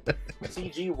 like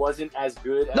CG wasn't as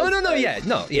good. As it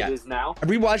is now.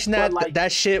 Rewatching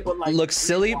that shit looks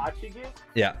silly. Watching it,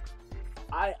 yeah.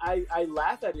 I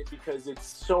laugh at it because it's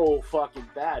so fucking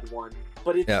bad.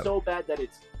 But it's so bad that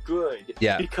it's good.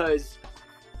 Yeah. Because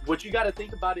what you got to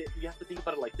think about it, you have to think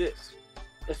about it like this.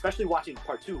 Especially watching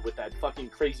part 2 with that fucking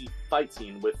crazy fight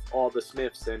scene with all the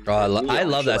Smiths and. I love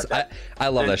that. I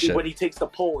love that shit. When he takes the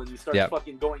pole and he starts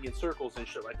fucking going in circles and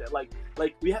shit like that. Like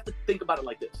we have to think about it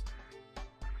like this.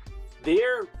 This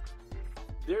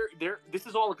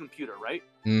is all a computer, right?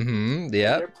 Mm-hmm.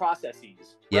 Yeah. Their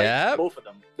processes. Right? Yeah. Both of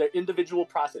them. Their individual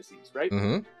processes, right?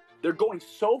 Mm-hmm. They're going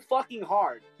so fucking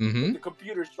hard. Mm-hmm. The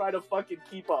computers try to fucking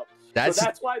keep up. That's so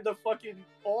that's why the fucking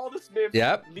all the Smiths,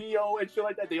 Yep. Neo and shit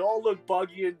like that, they all look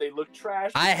buggy and they look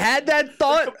trash. I had that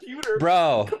thought, the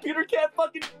computer can't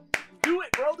fucking do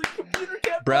it, bro. The computer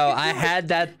can't. Bro, fucking do I had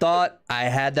that thought. I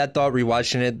had that thought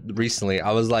rewatching it recently.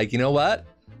 I was like, you know what?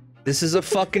 This is a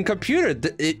fucking computer.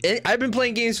 I've been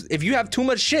playing games. If you have too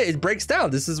much shit, it breaks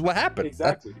down. This is what happened.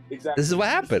 Exactly. This is what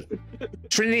happened.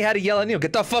 Trinity had to yell at Neo,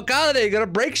 "Get the fuck out of there! You gotta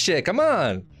break shit. Come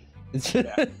on."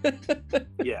 Yeah.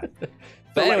 Yeah.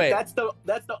 But so, anyway, like,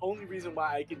 that's the only reason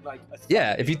why I can like.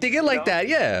 Yeah, if you think it like that,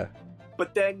 yeah.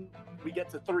 But then we get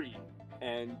to 3,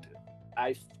 and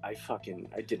I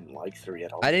didn't like 3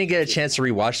 at all. I didn't get a chance to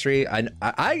rewatch 3.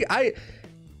 I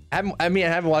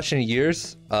haven't watched it in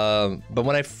years. But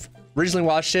when I originally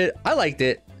watched it, I liked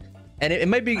it, and it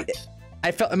might be.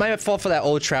 It might fall for that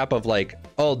old trap of like,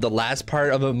 oh, the last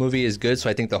part of a movie is good, so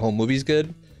I think the whole movie's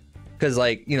good. Because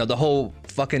like, you know, the whole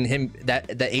fucking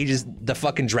the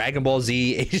fucking Dragon Ball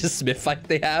Z Agent Smith fight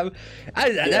they have,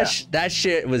 that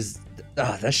shit was,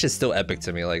 that shit's still epic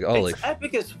to me. Like, holy, it's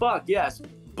epic as fuck, yes.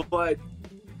 But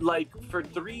like for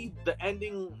 3, the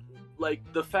ending, like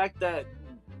the fact that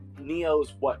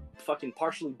Neo's fucking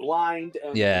partially blind,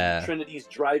 and Trinity's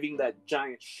driving that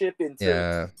giant ship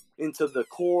into the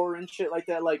core and shit like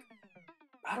that. Like,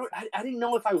 I didn't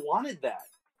know if I wanted that.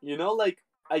 You know, like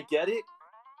I get it.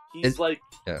 He's like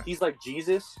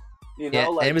Jesus, you know. Yeah,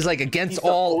 like, and it was like against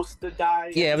all. To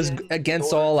die it was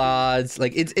against all odds.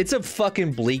 Like it's a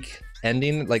fucking bleak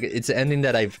ending. Like it's an ending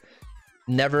that I've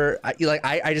never.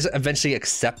 I just eventually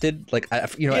accepted. Like no,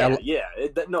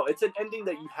 it's an ending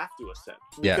that you have to accept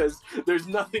because there's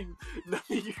nothing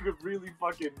you could really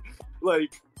fucking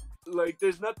like.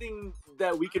 There's nothing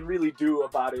that we can really do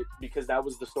about it because that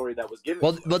was the story that was given.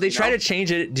 Well, they tried to change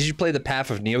it. Did you play the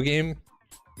Path of Neo game?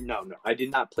 No, I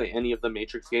did not play any of the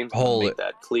Matrix games. Hold make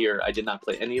that clear. I did not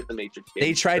play any of the Matrix games.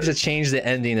 They tried to change the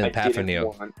ending in Path of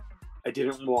Neo. I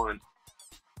didn't want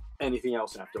anything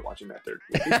else after watching that third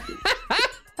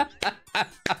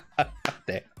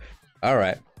movie. All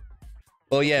right.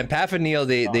 Well, yeah, in Path of Neo,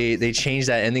 they changed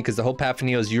that ending because the whole Path of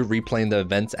Neo is you replaying the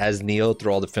events as Neo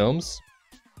through all the films.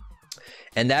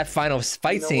 And that final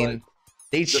fight scene...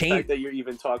 The fact that you're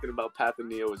even talking about Path of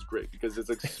Neo is great because it's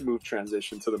a smooth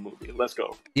transition to the movie. Let's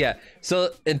go. Yeah.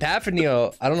 So in Path of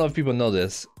Neo, I don't know if people know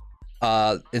this.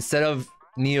 Instead of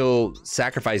Neo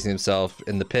sacrificing himself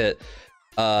in the pit,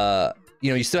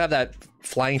 you still have that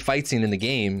flying fight scene in the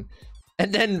game,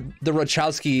 and then the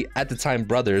Wachowski at the time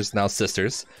brothers, now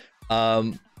sisters.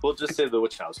 We'll just say the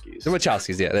Wachowskis. The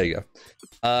Wachowskis. Yeah, there you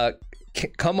go.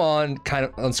 Come on kind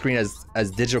of on screen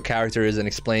as digital characters and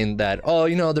explain that,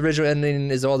 the original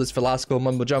ending is all this philosophical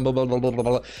mumbo jumbo, blah, blah, blah, blah,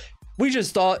 blah. We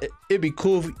just thought it'd be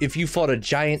cool if you fought a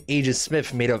giant Agent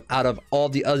Smith made out of all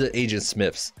the other Agent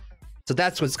Smiths. So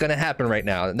that's what's gonna happen right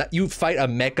now. You fight a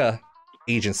mecha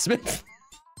Agent Smith.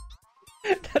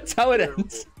 That's how it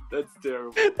ends. That's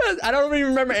terrible. I don't even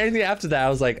remember anything after that. I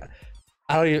was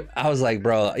like,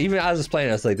 bro, even I was just playing,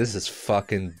 I was like, this is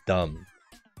fucking dumb.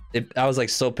 I was like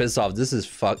so pissed off. This is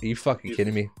you fucking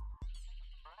kidding me?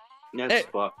 Hey,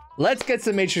 let's get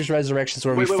to Matrix Resurrections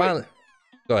where we finally.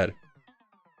 Go ahead.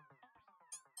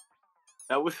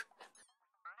 That was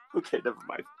okay. Never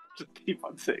mind. Just keep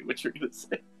on saying what you're gonna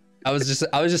say. I was just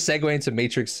segueing to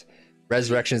Matrix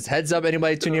Resurrections. Heads up,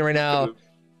 anybody tuning in right now.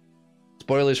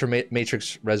 Spoilers for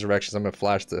Matrix Resurrections. I'm gonna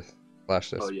flash this.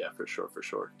 Oh yeah, for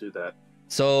sure. Do that.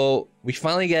 So we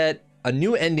finally get a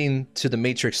new ending to the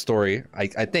Matrix story. I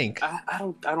think. I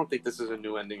don't think this is a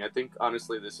new ending. I think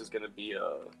honestly, this is gonna be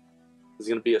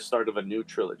a start of a new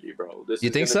trilogy, bro. You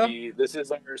think so? This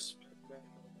is our,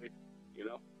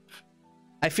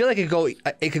 I feel like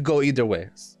it could go either way.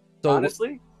 So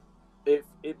honestly, if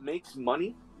it makes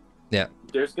money,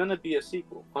 there's gonna be a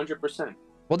sequel, 100%.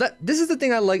 Well, this is the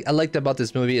thing I liked about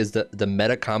this movie is the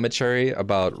meta commentary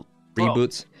about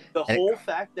reboots. The whole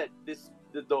fact that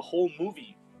the whole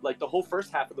movie, like the whole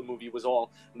first half of the movie was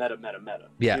all meta.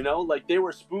 Yeah. Like they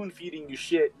were spoon feeding you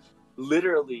shit,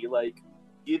 literally, like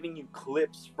giving you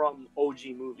clips from OG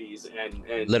movies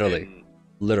and literally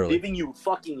giving you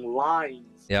fucking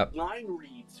lines, line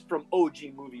reads from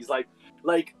OG movies, like.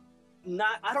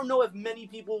 I don't know if many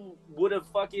people would have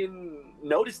fucking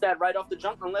noticed that right off the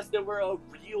jump unless they were a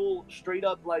real straight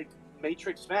up like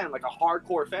Matrix fan, like a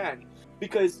hardcore fan,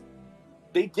 because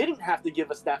they didn't have to give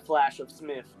us that flash of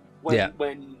Smith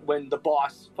when the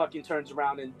boss fucking turns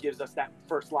around and gives us that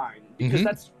first line, because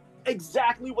that's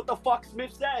exactly what the fuck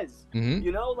Smith says.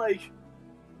 You know, like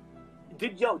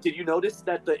did you notice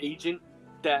that the agent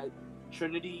that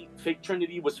fake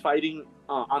Trinity was fighting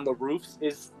on the roofs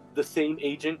is the same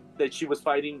agent that she was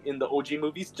fighting in the OG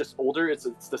movies, just older.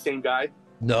 It's the same guy.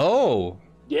 No.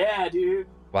 Yeah, dude.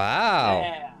 Wow.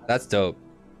 Yeah. That's dope.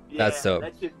 Yeah, that's dope.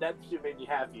 That shit made me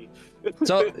happy.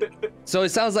 So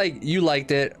it sounds like you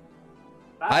liked it.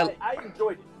 I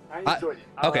enjoyed it. I enjoyed it.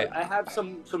 Okay. I have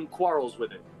some quarrels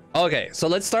with it. Okay, so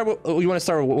let's start with, we want to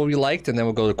start with what we liked, and then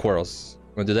we'll go to quarrels.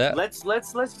 Want to do that? Let's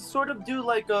sort of do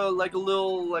like a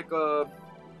little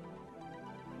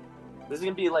this is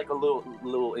gonna be like a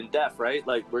little in depth, right?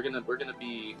 Like we're gonna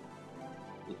be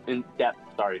in depth.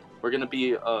 Sorry, we're gonna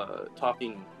be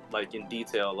talking like in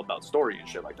detail about story and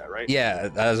shit like that, right? Yeah,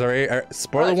 that was already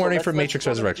spoiler warning for Matrix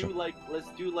Resurrection. Let's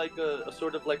do like a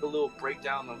sort of like a little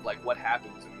breakdown of like what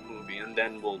happens in the movie, and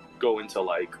then we'll go into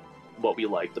like what we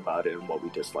liked about it and what we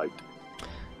disliked.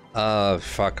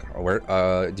 Fuck. Where?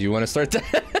 Do you want to start that?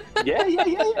 Yeah.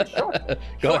 Sure.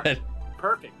 Go ahead.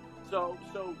 Perfect. So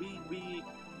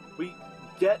we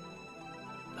get.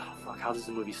 Oh fuck! How does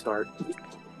the movie start?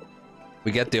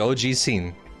 We get the OG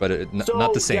scene, but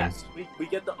not the same. Yes, we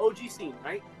get the OG scene,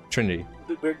 right? Trinity.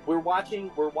 We're watching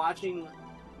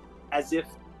as if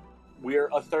we're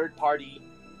a third party,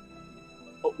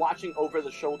 watching over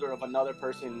the shoulder of another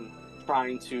person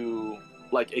trying to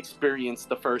like experience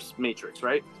the first Matrix,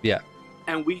 right? Yeah.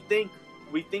 And we think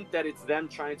that it's them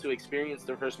trying to experience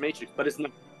the first Matrix, but it's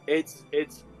not. It's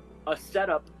a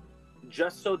setup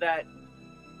just so that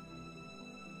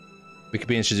we could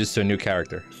be introduced to a new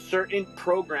character. Certain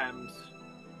programs.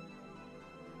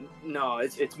 No,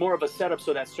 it's more of a setup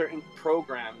so that certain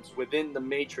programs within the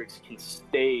Matrix can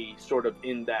stay sort of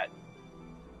in that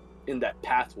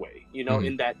pathway, you know,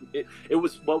 in that it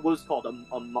was what was called a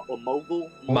modal.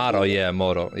 Model, yeah,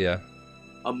 modal, yeah.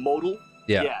 A modal,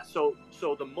 yeah. So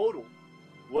the modal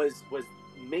was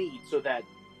made so that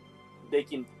they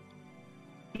can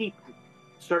keep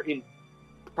certain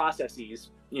processes,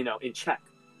 you know, in check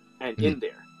and in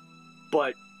there.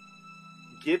 But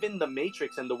given the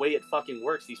Matrix and the way it fucking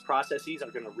works, these processes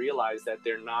are going to realize that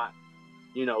they're not,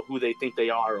 you know, who they think they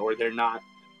are, or they're not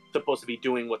supposed to be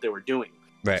doing what they were doing.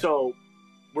 Right. So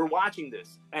we're watching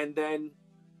this, and then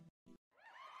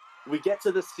we get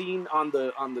to the scene on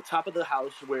the top of the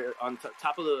house, where on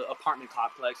top of the apartment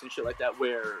complex and shit like that,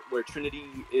 where Trinity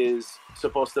is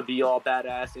supposed to be all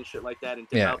badass and shit like that, and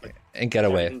and get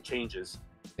away. Everything changes.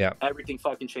 Yeah, everything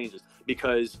fucking changes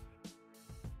because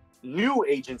new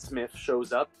Agent Smith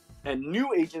shows up, and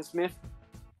new Agent Smith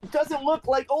doesn't look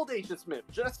like old Agent Smith.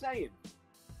 Just saying.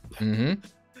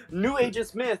 Mm-hmm. New Agent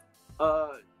Smith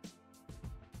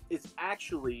is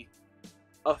actually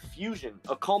a fusion,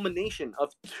 a culmination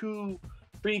of two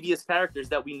previous characters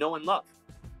that we know and love.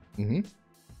 Mm-hmm.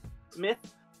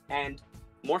 Smith and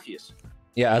Morpheus.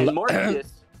 Yeah,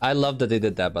 Morpheus. I love that they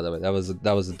did that. By the way, that was a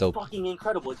dope. Fucking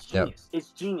incredible! It's genius. Yep. It's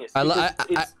genius.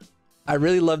 I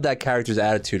really love that character's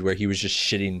attitude where he was just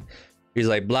shitting. He's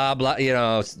like blah blah, you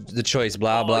know, the choice,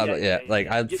 blah blah. Yeah. Like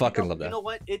I fucking love that. You know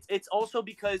what? It's also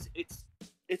because it's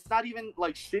not even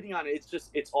like shitting on it.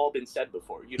 It's all been said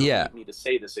before. You don't need me to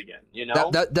say this again. You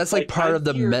know, that's like part of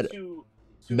the meta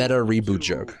reboot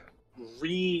joke.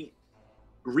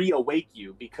 Reawake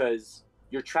you because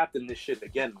you're trapped in this shit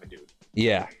again, my dude.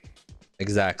 Yeah,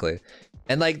 exactly.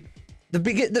 And like the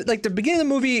beginning of the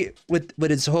movie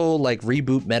with its whole like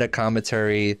reboot meta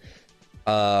commentary,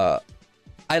 I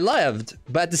loved,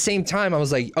 but at the same time I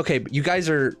was like, okay, you guys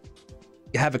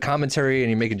have a commentary and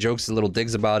you're making jokes and little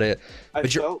digs about it,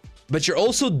 but you're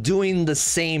also doing the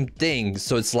same thing.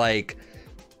 So it's like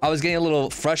I was getting a little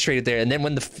frustrated there. And then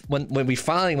when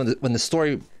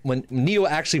Neo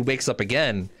actually wakes up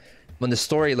again, when the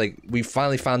story, like we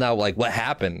finally found out like what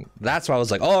happened, that's why I was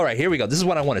like, all right, here we go. This is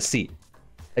what I want to see.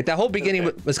 Like that whole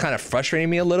beginning was kind of frustrating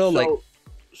me a little.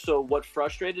 So what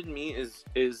frustrated me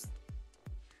is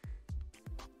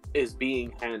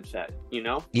being hand fed, you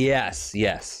know? Yes.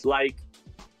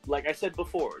 Like I said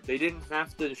before, they didn't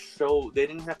have to show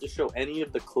any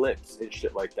of the clips and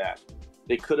shit like that.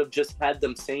 They could have just had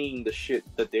them saying the shit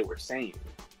that they were saying.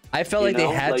 I felt like they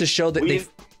had to show that they.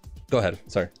 Go ahead.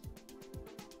 Sorry.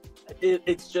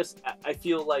 It's just I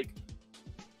feel like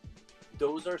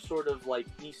those are sort of like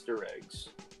Easter eggs,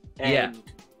 and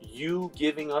you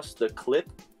giving us the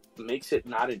clip makes it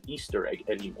not an Easter egg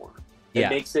anymore. It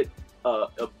makes it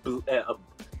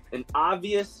an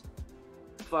obvious,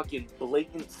 fucking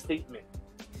blatant statement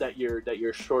that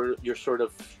you're sort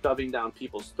of shoving down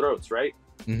people's throats, right?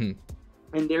 Mm-hmm.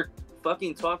 And they're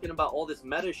fucking talking about all this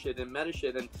meta shit and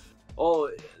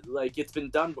like it's been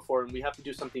done before and we have to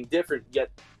do something different. Yet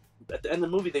at the end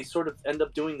of the movie, they sort of end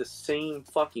up doing the same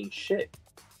fucking shit.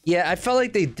 Yeah, I felt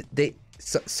like they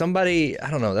somebody, I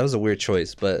don't know, that was a weird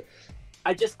choice, but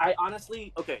I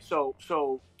honestly, okay, so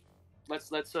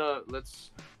let's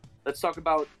talk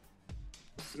about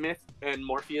Smith and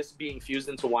Morpheus being fused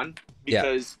into one,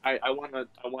 because I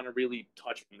wanna really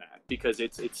touch on that, because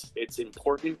it's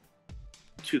important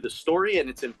to the story, and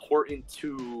it's important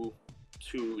to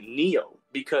Neo,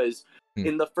 because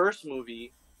in the first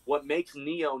movie, what makes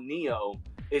Neo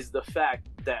is the fact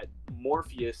that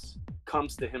Morpheus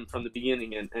comes to him from the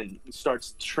beginning and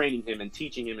starts training him and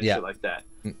teaching him and shit like that.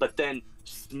 But then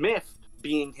Smith,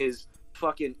 being his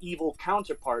fucking evil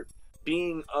counterpart,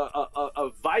 being a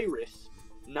virus,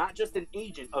 not just an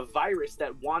agent, a virus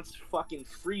that wants fucking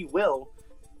free will,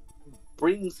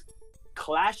 brings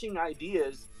clashing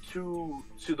ideas to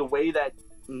the way that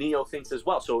Neo thinks as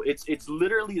well. So it's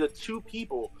literally the two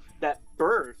people that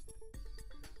birthed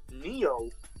Neo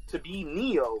to be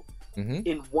Neo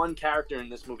in one character in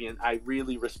this movie, and I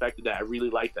really respected that. I really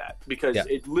like that, because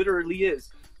it literally is.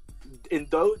 And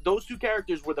those two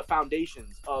characters were the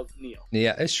foundations of Neo.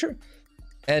 Yeah, it's true.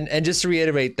 And just to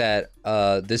reiterate that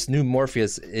this new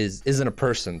Morpheus isn't a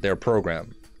person; they're a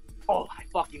program. Oh, I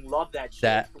fucking love that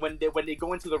shit. When they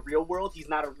go into the real world, he's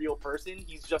not a real person.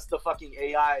 He's just the fucking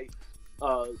AI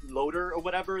loader or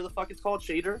whatever the fuck it's called,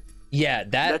 shader. Yeah,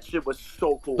 that shit was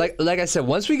so cool. Like I said,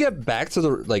 once we get back to the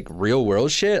like real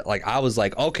world shit, like I was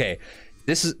like, okay,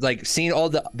 this is like seeing all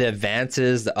the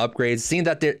advances, the upgrades, seeing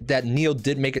that Neo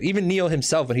did make it. Even Neo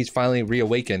himself, when he's finally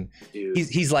reawakened,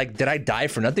 he's like, did I die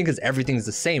for nothing? Because everything's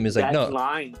the same. It's like, no.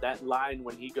 That line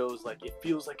when he goes like, it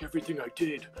feels like everything I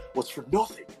did was for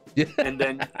nothing. Yeah. And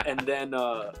then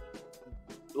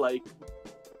like,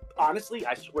 honestly,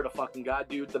 I swear to fucking God,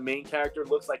 dude, the main character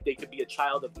looks like they could be a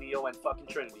child of Neo and fucking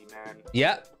Trinity, man.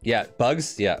 Yeah,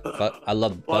 Bugs, I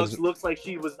love Bugs. Looks like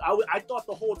she was, I thought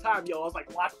the whole time, I was like,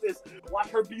 watch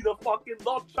her be the fucking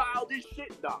love child and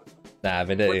shit, dog. Nah,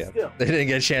 but they didn't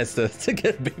get a chance to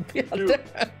get a baby out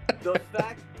there.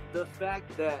 The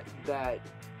fact that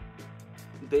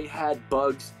they had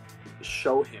Bugs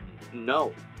show him,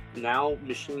 no, now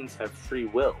machines have free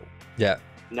will. Yeah.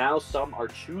 Now some are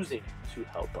choosing to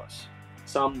help us.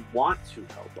 Some want to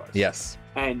help us. Yes.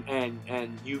 And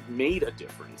you've made a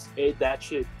difference. That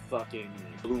shit fucking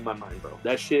blew my mind, bro.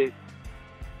 That shit,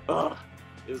 it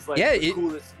was like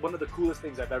one of the coolest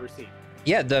things I've ever seen.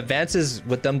 Yeah, the advances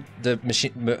with them, the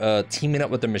machine teaming up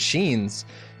with the machines.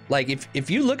 Like if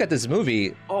you look at this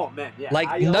movie, oh man, yeah, like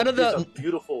IO none of the is a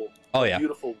beautiful,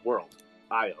 beautiful world.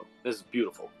 IO is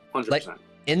beautiful, 100%. Like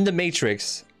in the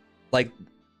Matrix, like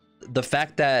the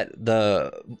fact that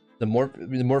the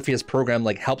Morpheus program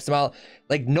like helps them out,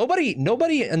 like nobody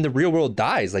in the real world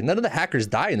dies. Like none of the hackers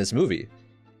die in this movie.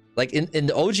 Like in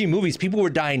the OG movies, people were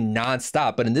dying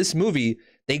nonstop, but in this movie,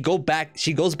 she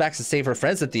goes back to save her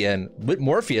friends at the end with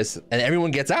Morpheus, and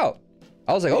everyone gets out.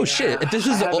 I was like, oh shit! If this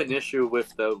was I have an issue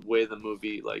with the way the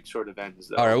movie like sort of ends.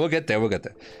 Though. All right, we'll get there.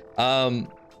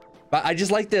 But I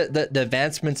just like the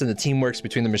advancements and the teamworks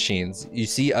between the machines. You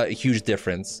see a huge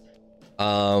difference.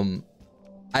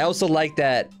 I also like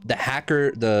that the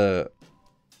hacker,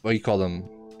 what do you call them?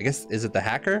 I guess, is it the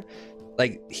hacker?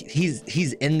 Like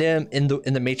he's in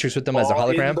the Matrix with them as a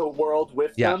hologram. In the world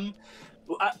with them.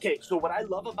 Okay, so what I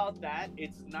love about that,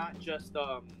 it's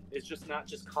just not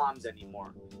just comms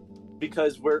anymore,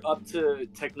 because we're up to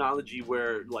technology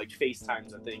where like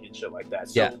FaceTime's a thing and shit like that.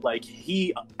 So like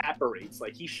he apparates,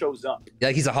 like he shows up.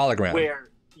 Like he's a hologram.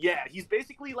 He's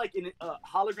basically like in a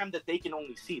hologram that they can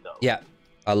only see though. Yeah.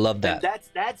 I love that. And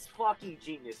that's fucking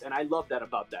genius, and I love that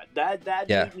about that. That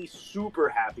made me super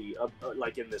happy,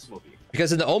 like in this movie.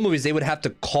 Because in the old movies, they would have to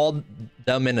call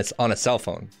them on a cell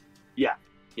phone. Yeah.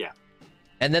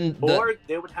 And then or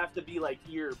they would have to be like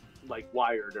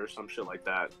wired or some shit like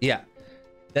that. Yeah.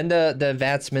 Then the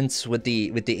advancements with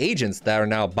the agents that are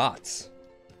now bots.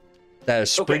 That are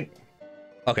spring.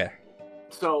 Okay.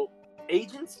 So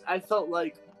agents, I felt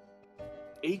like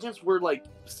agents were like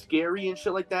scary and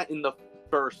shit like that in the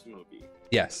first movie.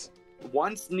 Yes.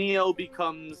 Once Neo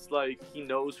becomes like he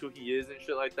knows who he is and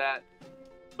shit like that,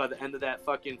 by the end of that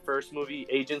fucking first movie,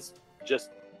 agents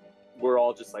we're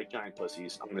all just like giant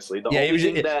pussies, honestly. He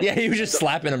was just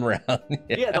slapping him around.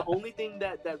 The only thing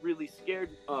that really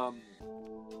scared,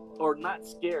 or not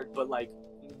scared, but like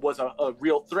was a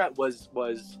real threat was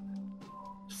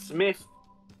Smith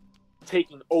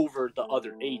taking over the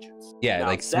other agents. Yeah, now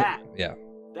like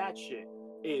that shit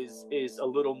is a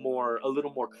little more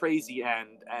crazy and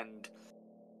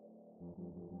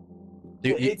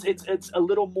it's a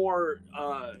little more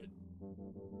I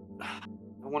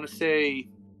want to say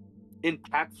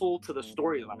impactful to the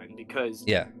storyline, because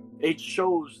it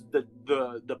shows the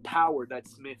power that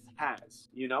Smith has,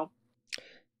 you know.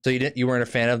 So you weren't a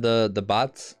fan of the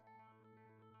bots?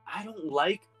 I don't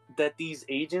like that these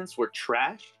agents were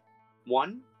trash.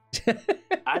 One,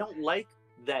 I don't like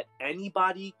that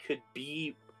anybody could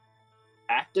be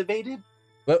activated.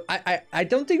 Well, I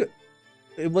don't think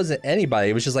it wasn't anybody.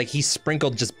 It was just like he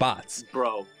sprinkled just bots.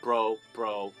 Bro.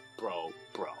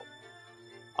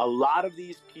 A lot of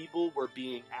these people were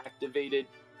being activated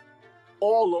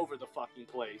all over the fucking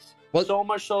place. Well, so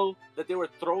much so that they were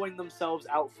throwing themselves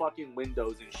out fucking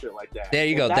windows and shit like that. There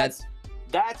you go. That's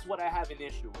what I have an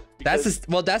issue with.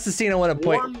 That's the scene I want to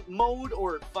point. Warm mode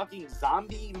or fucking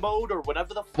zombie mode or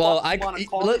whatever the fuck you want to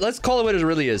call it. Let's call it what it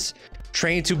really is.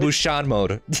 Train to Busan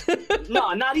mode.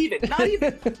 No, not even.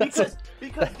 Because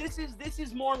this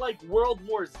is more like World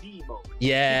War Z mode.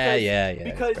 Yeah.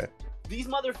 Because these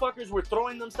motherfuckers were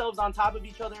throwing themselves on top of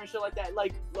each other and shit like that.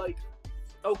 Like,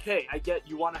 okay, I get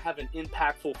you want to have an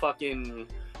impactful fucking,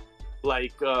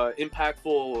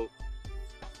 impactful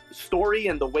story,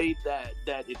 and the way that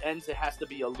it ends, it has to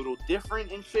be a little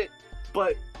different and shit.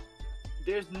 But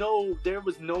there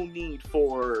was no need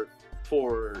for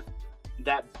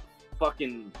that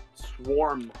fucking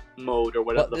swarm mode or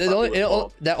whatever.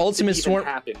 That ultimate swarm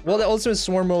happened. Well, the ultimate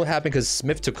swarm mode happened because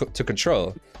Smith took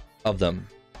control of them.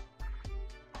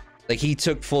 Like he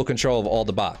took full control of all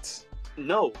the bots.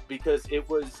 No, because it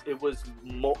was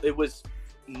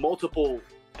multiple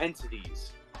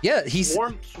entities. Yeah,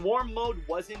 swarm mode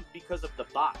wasn't because of the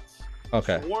bots.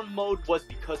 Okay. Swarm mode was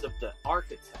because of the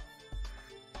architect.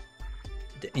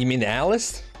 You mean the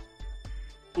analyst?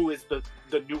 Who is the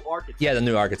new architect? Yeah, the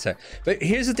new architect. But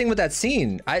here's the thing with that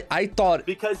scene. I thought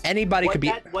because anybody could be.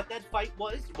 What that fight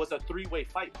was a 3-way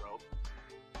fight, bro.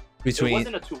 It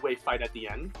wasn't a 2-way fight at the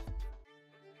end.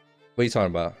 What are you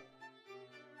talking about?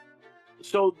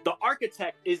 So the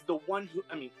architect is the one who,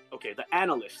 the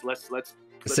analyst. Let's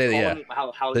say call him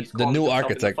how he's the new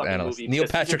architect analyst, Neil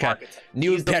Patrick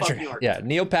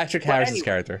Harris's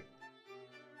character.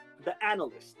 The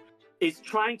analyst is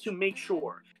trying to make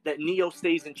sure that Neo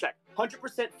stays in check,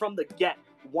 100% from the get.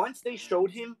 Once they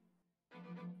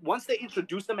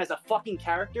introduced him as a fucking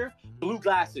character, blue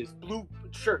glasses, blue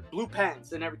shirt, blue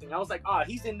pants, and everything, I was like,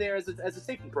 he's in there as a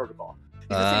safety protocol.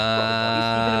 He's a safety protocol. He's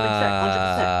keeping him in check,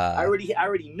 100%. I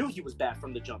already knew he was bad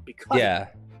from the jump because. Yeah,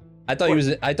 I thought he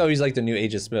was like the new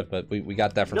Agent Smith, but we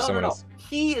got that from someone else.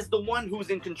 He is the one who's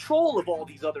in control of all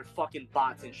these other fucking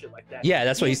bots and shit like that. Yeah,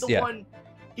 that's what he's.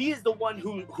 He is the one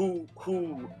who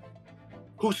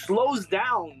slows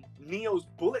down Neo's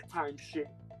bullet time shit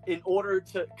in order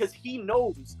to, because he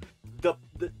knows the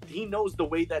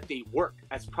way that they work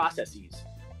as processes.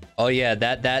 Oh yeah,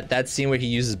 that scene where he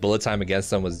uses bullet time against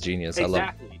them was genius.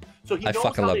 Exactly. So he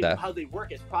knows how they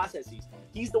work as processes.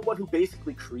 He's the one who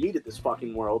basically created this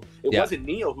fucking world. It wasn't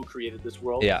Neo who created this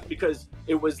world. Yeah. Because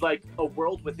it was like a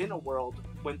world within a world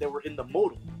when they were in the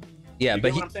modal. Yeah, you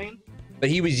get what I'm saying? But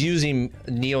he was using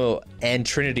Neo and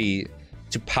Trinity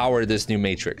to power this new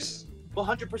Matrix. Well,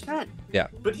 100%. Yeah.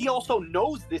 But he also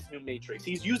knows this new Matrix.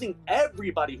 He's using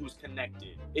everybody who's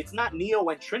connected. It's not Neo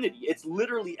and Trinity. It's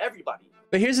literally everybody.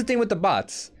 But here's the thing with the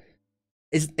bots.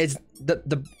 Is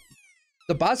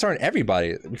the bots aren't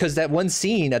everybody, because that one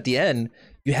scene at the end,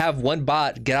 you have one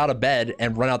bot get out of bed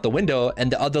and run out the window,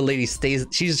 and the other lady stays.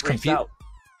 She's just confused. Out.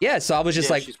 Yeah, so I was just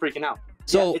like, she's freaking out.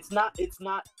 So it's not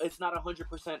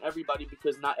 100% everybody,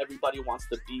 because not everybody wants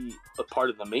to be a part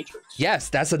of the Matrix. Yes,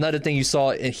 that's another thing you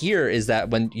saw in here, is that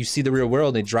when you see the real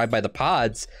world and they drive by the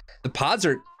pods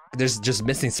there's just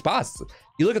missing spots.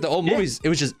 You look at the old movies, it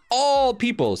was just all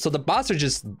people. So the bots are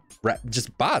just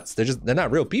bots. They're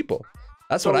not real people.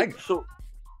 That's what I.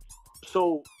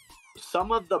 So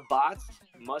some of the bots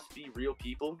must be real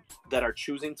people that are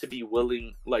choosing to be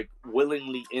willingly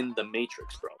in the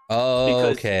Matrix, bro.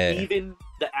 Oh, because even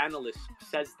the analyst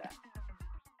says that.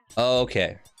 Oh,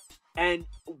 okay. And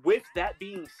with that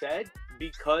being said,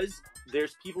 because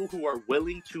there's people who are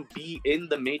willing to be in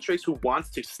the Matrix, who wants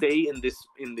to stay in this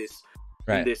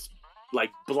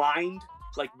like blind,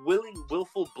 like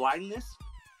willful blindness,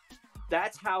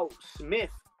 that's how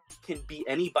Smith can be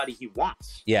anybody he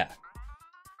wants. Yeah.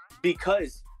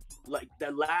 Because like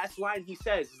the last line he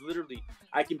says is literally,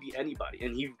 I can be anybody,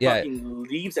 and he fucking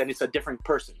leaves and it's a different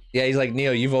person. Yeah, he's like,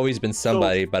 Neo, you've always been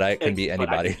somebody, but I can be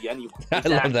anybody. I can be anyone.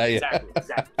 Exactly, I love that.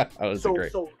 Exactly. That was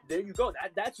great. So there you go.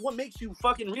 That's what makes you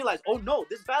fucking realize, oh no,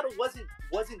 this battle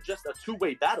wasn't just a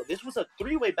 2-way battle. This was a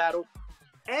 3-way battle,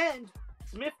 and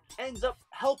Smith ends up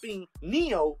helping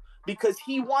Neo because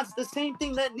he wants the same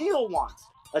thing that Neo wants,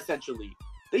 essentially.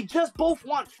 They just both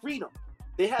want freedom.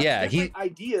 They have different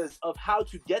ideas of how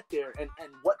to get there and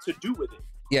what to do with it.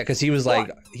 Yeah, because he was like,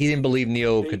 he didn't believe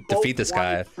Neo could defeat this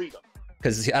guy. Freedom.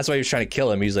 because that's why he was trying to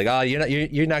kill him. He was like, oh,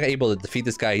 you're not able to defeat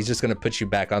this guy. He's just gonna put you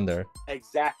back under.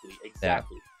 Exactly. Yeah.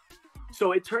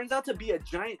 So it turns out to be a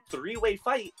giant three-way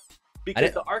fight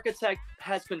because the architect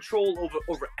has control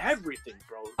over everything,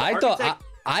 bro.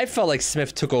 I felt like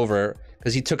Smith took over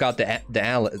because he took out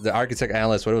the architect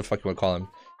analyst, whatever the fuck you want to call him.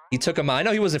 He took him out. I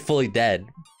know he wasn't fully dead,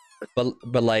 but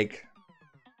like,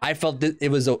 I felt that it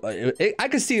was. I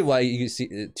could see why you see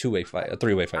a two-way fight, a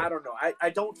three-way fight. I don't know. I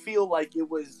don't feel like it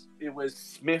was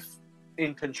Smith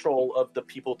in control of the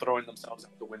people throwing themselves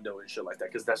out the window and shit like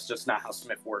that, because that's just not how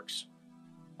Smith works.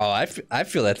 Oh, I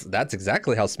feel that's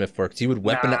exactly how Smith works. He would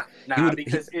weapon.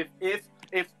 Because if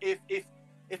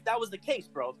that was the case,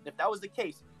 bro, if that was the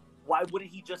case, why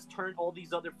wouldn't he just turn all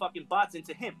these other fucking bots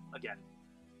into him again?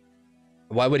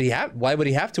 Why would he have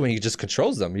to when he just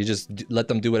controls them? You just let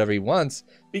them do whatever he wants.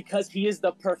 Because he is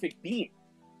the perfect being.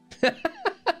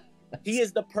 He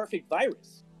is the perfect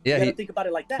virus. Yeah, you gotta think about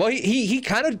it like that. Well, he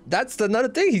kind of, that's another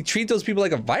thing. He treats those people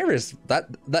like a virus.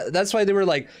 That's why they were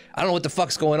like, I don't know what the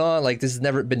fuck's going on. Like, this has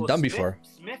never been done before.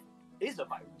 Smith is a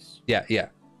virus. Yeah.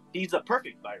 He's a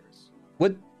perfect virus.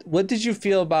 What did you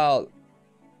feel about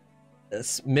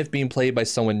Smith being played by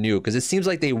someone new? Because it seems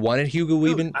like they wanted Hugo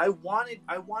Weaving. I wanted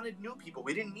new people.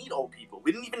 We didn't need old people.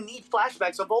 We didn't even need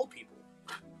flashbacks of old people.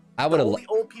 The only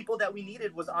old people that we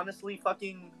needed was honestly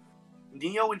fucking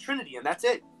Neo and Trinity, and that's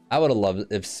it. I would have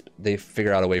loved if they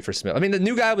figure out a way for Smith. I mean, the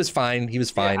new guy was fine. He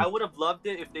was fine. Yeah, I would have loved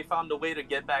it if they found a way to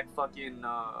get back fucking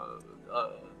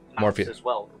Morpheus as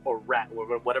well, or Rat,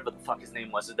 or whatever the fuck his name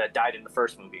was that died in the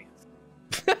first movie.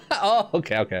 Oh,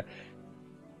 okay.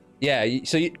 Yeah,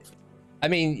 so you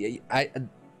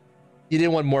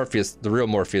didn't want Morpheus, the real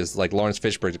Morpheus, like Lawrence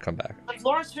Fishburne, to come back. Like,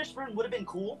 Lawrence Fishburne would have been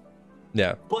cool.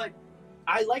 Yeah. But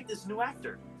I like this new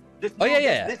actor. This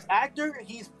actor,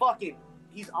 he's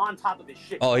on top of his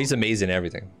shit. Oh, he's amazing at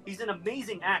everything. He's an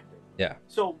amazing actor. Yeah.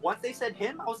 So once they said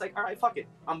him, I was like, all right, fuck it.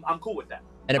 I'm cool with that.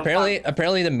 And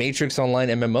apparently the Matrix Online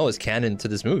MMO is canon to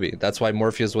this movie. That's why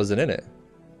Morpheus wasn't in it.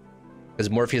 Because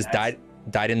Morpheus died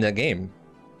in the game.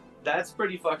 That's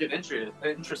pretty fucking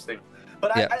interesting.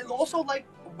 But yeah. I also like,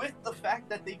 with the fact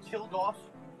that they killed off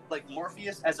like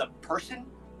Morpheus as a person,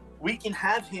 we can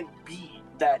have him be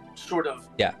that sort of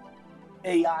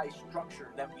AI structure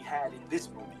that we had in this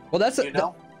movie. Well, that's another thing.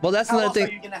 How else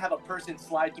are you gonna have a person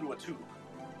slide through a tube?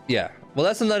 Yeah. Well,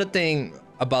 that's another thing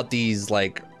about these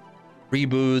like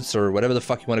reboots or whatever the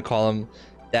fuck you want to call them.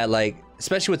 That like,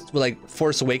 especially with like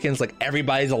Force Awakens, like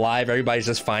everybody's alive, everybody's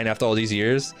just fine after all these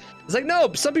years. It's like,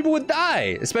 no, some people would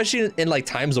die, especially in like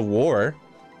times of war.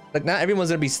 Like, not everyone's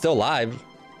gonna be still alive.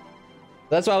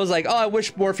 That's why I was like, oh, I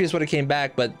wish Morpheus would have came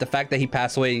back, but the fact that he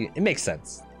passed away, it makes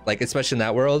sense. Like, especially in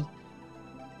that world.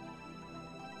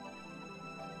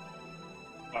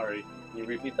 Sorry, can you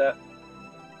repeat that?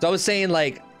 So I was saying,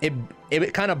 like, it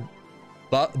kind of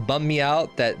bummed me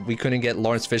out that we couldn't get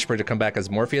Lawrence Fishburne to come back as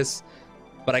Morpheus,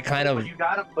 but I kind of.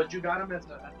 But you got him as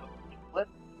a clip.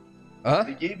 Huh?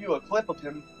 They gave you a clip of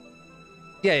him.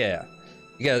 Yeah.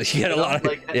 You got a lot of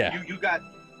like. Yeah. You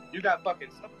got fucking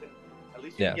something. At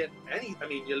least you didn't get any. I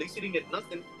mean, at least you didn't get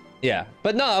nothing. Yeah,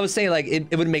 but no, I was saying like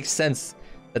it would make sense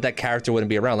that character wouldn't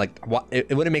be around. Like,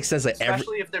 it wouldn't make sense that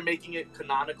especially if they're making it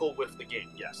canonical with the game.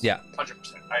 Yes. Yeah. 100%.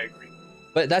 I agree.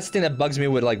 But that's the thing that bugs me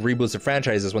with like reboots of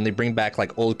franchises, when they bring back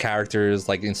like old characters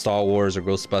like in Star Wars or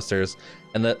Ghostbusters,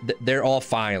 and they're all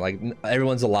fine, like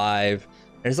everyone's alive.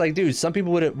 And it's like, dude, some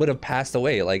people would have passed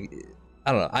away. Like,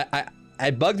 I don't know.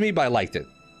 I bugged me, but I liked it.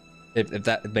 If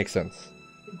that makes sense.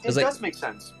 It does make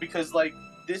sense, because like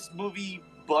this movie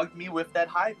bugged me with that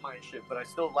hive mind shit, but I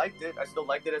still liked it. I still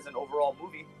liked it as an overall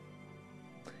movie.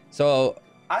 So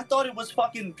I thought it was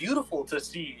fucking beautiful to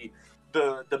see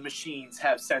the machines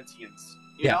have sentience.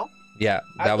 You know? Yeah,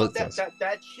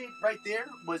 that shit right there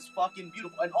was fucking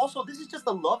beautiful. And also, this is just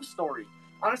a love story.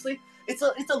 Honestly, it's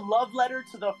a love letter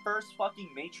to the first fucking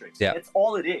Matrix. Yeah, it's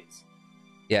all it is.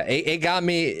 Yeah, it got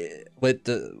me with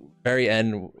the very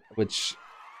end, which,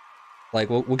 like,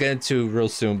 we'll get into real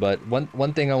soon. But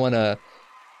one thing I wanna,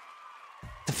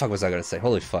 what the fuck was I gonna say?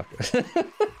 Holy fuck.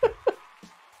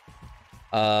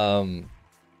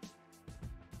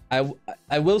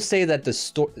 I will say that the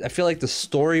story, I feel like the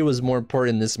story was more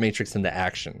important in this Matrix than the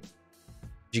action.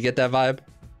 Did you get that vibe?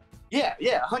 Yeah,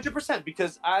 100%.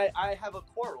 Because I have a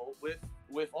quarrel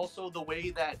with also the way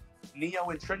that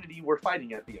Neo and Trinity were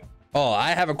fighting at the end. Oh,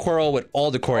 I have a quarrel with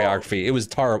all the choreography. It was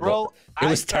terrible. Bro, it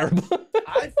was terrible.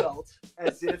 I felt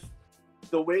as if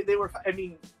the way they were. I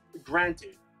mean,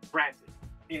 granted,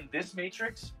 in this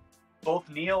Matrix, both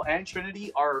Neo and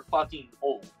Trinity are fucking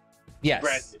old. Yes.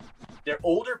 Granted, they're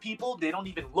older people. They don't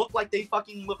even look like they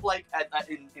fucking look like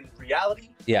in reality.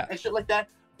 Yeah. And shit like that.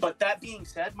 But that being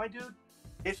said, my dude,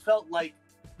 it felt like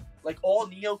all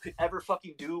Neo could ever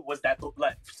fucking do was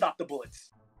stop the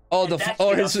bullets. Oh,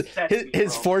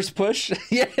 his force push.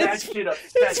 Yeah, that shit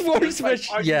upsets his force push.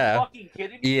 Are you fucking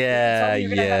kidding me? Yeah, you're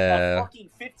gonna have a fucking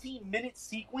 15-minute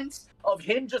sequence of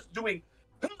him just doing.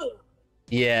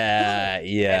 Yeah.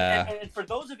 And for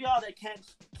those of y'all that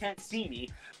can't see me,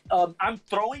 I'm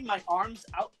throwing my arms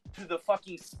out to the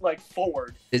fucking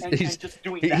forward and just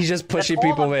doing that. He's just pushing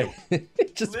people away.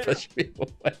 Just pushing people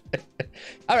away.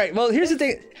 All right. Well, here's the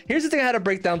thing. Here's the thing I had to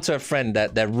break down to a friend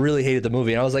that really hated the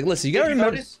movie, and I was like, listen, you gotta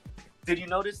remember. Did you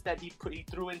notice that he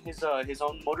threw in his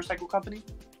own motorcycle company?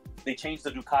 They changed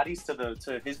the Ducatis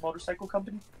to his motorcycle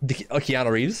company.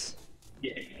 Keanu Reeves.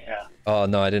 Yeah. Oh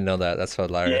no, I didn't know that. That's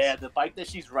hilarious. Yeah, the bike that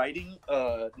she's riding,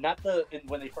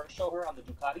 when they first show her on the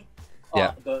Ducati.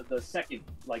 Yeah. The second,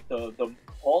 like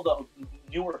all the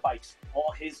newer bikes,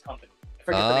 all his company. I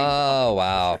forget the name.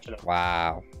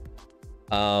 Wow.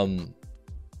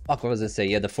 Fuck, what was I say?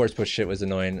 Yeah, the force push shit was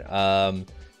annoying.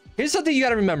 Here's something you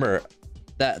gotta remember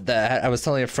that I was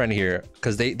telling a friend here,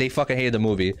 because they fucking hated the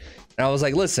movie, and I was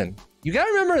like, listen, you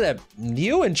gotta remember that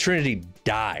Neo and Trinity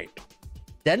died.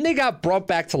 Then they got brought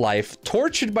back to life,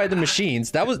 tortured by the machines.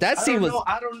 That scene was.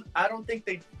 I don't think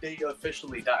they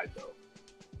officially died though.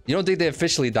 You don't think they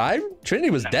officially died? Trinity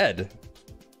was dead.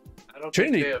 I don't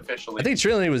think they officially. I think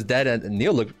Trinity was dead, and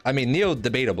Neo looked. I mean, Neo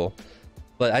debatable,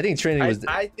 but I think Trinity was.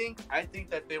 I think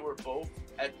that they were both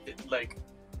at the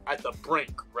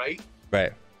brink, right?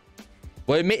 Right.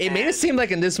 Well, it made it seem like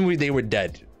in this movie they were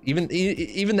dead. Even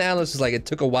the analyst was like, it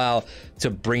took a while to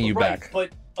bring you back.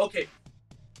 But okay.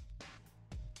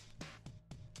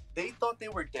 They thought they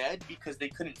were dead because they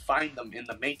couldn't find them in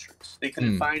the Matrix. They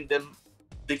couldn't find them.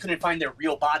 They couldn't find their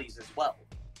real bodies as well.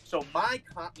 So my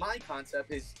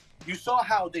concept is, you saw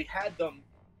how they had them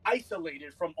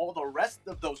isolated from all the rest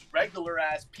of those regular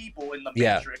ass people in the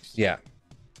Matrix. Yeah.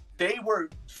 They were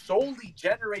solely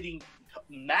generating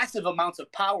massive amounts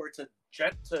of power to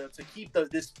keep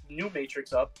this new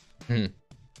Matrix up.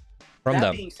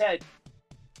 That being said,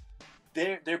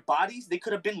 their bodies, they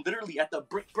could have been literally at the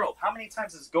brink. Bro, how many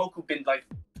times has Goku been like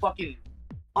fucking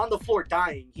on the floor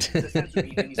dying? He's the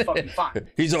sensory and he's fucking fine.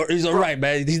 He's all right,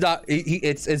 man. He's not.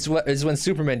 It's when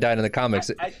Superman died in the comics.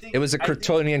 It was a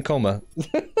Kryptonian coma.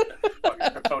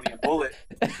 Kryptonian bullet.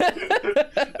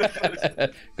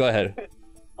 Go ahead.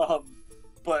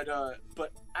 But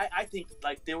I think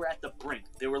like they were at the brink.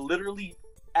 They were literally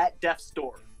at death's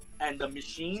door, and the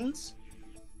machines.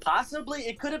 Possibly,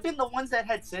 it could have been the ones that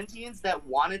had sentience that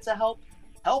wanted to help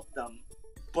them,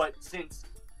 but since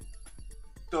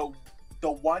the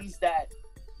ones that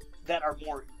are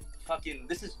more fucking,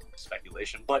 this is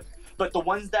speculation, but the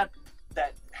ones that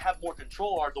have more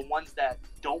control are the ones that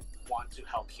don't want to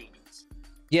help humans.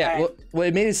 Yeah, well,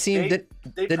 it made it seem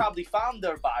they probably found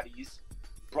their bodies,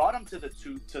 brought them to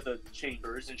the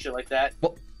chambers and shit like that.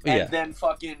 Well, and then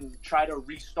fucking try to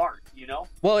restart, you know?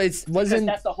 Well, wasn't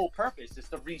that's the whole purpose, is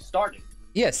to restart it.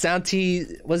 Yeah,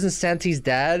 wasn't Santi's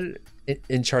dad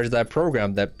in charge of that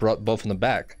program that brought both of them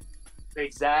back?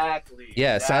 Exactly.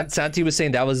 Yeah, exactly. Santi was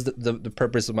saying that was the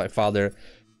purpose of my father.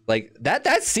 Like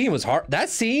that scene was hard. That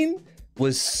scene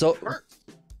was so.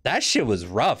 That shit was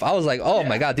rough. I was like, oh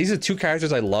my god, these are two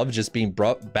characters I love just being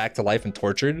brought back to life and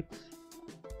tortured.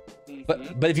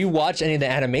 But if you watch any of the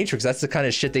Animatrix, that's the kind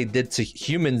of shit they did to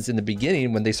humans in the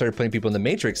beginning when they started putting people in the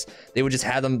Matrix. They would just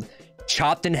have them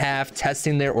chopped in half,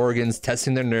 testing their organs,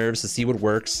 testing their nerves to see what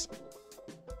works.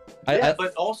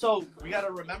 But also we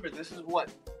gotta remember, this is what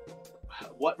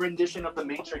rendition of the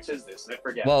Matrix is this? I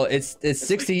forget. Well, it's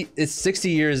 60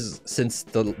 years since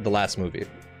the last movie.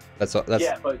 That's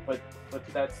yeah, but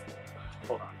that's,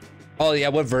 hold on. Oh yeah,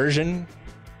 what version?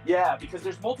 Yeah, because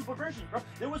there's multiple versions, bro.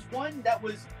 There was one that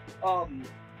was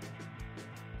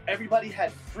everybody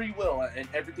had free will and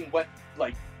everything went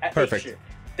like at perfect. Shit.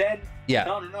 Then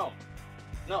no,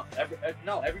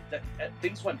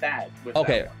 things went bad with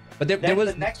okay. That one. But there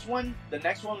was the next one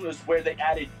was where they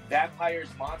added vampires,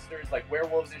 monsters, like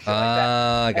werewolves and shit like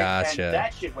that. Gotcha. And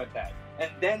that shit went bad. And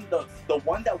then the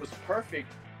one that was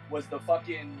perfect was the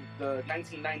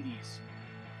 1990s,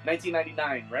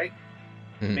 1999, right?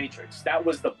 Matrix. That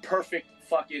was the perfect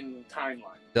fucking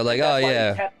timeline. They're like, oh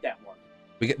yeah, we kept that one.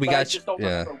 We got I just don't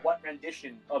remember what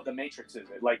rendition of the Matrix is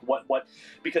it. Like what?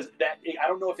 Because I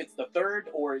don't know if it's the third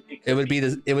or it would be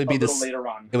later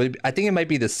on. I think it might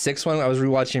be the sixth one. I was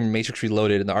rewatching Matrix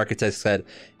Reloaded, and the architect said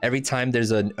every time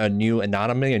there's a new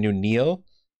anomaly, a new Neo,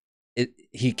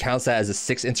 he counts that as a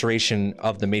sixth iteration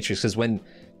of the Matrix. Because when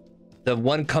the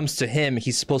one comes to him,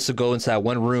 he's supposed to go into that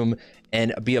one room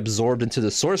and be absorbed into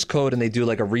the source code, and they do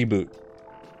like a reboot.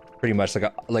 pretty much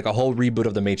like a whole reboot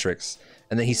of the Matrix,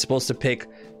 and then he's supposed to pick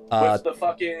with the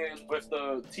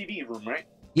TV room, right?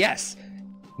 Yes,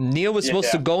 Neo was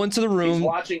supposed to go into the room. He's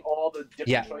watching all the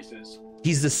different choices.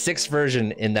 He's the 6th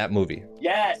version in that movie.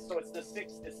 Yes, so it's the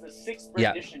sixth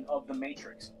rendition of the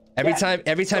Matrix. Every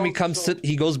time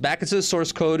he goes back into the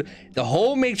source code, the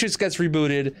whole Matrix gets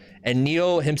rebooted, and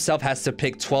Neo himself has to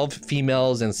pick 12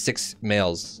 females and 6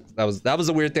 males. That was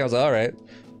a weird thing. I was like, all right.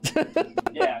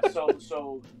 Yeah,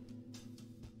 so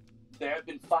there have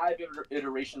been 5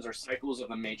 iterations or cycles of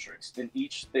the Matrix. In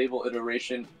each stable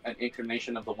iteration, an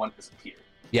incarnation of the one has appeared.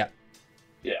 Yeah.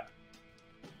 Yeah.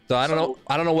 So I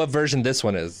don't know what version this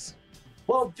one is.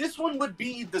 Well, this one would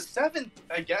be the 7th,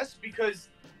 I guess, because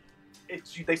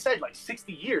they said like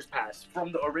 60 years passed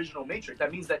from the original Matrix.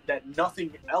 That means that nothing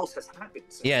else has happened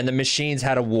since. Yeah, and the machines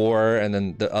had a war, and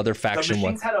then the other faction The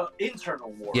machines had an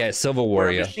internal war. Yeah, civil war.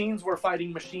 Where machines were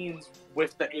fighting machines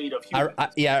with the aid of humans.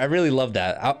 I really love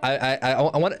that. I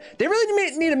want. They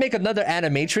really need to make another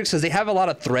Animatrix because they have a lot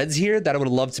of threads here that I would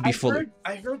love to be fully.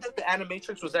 I heard that the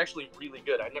Animatrix was actually really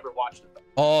good. I never watched it though.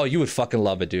 Oh, you would fucking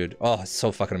love it, dude. Oh, it's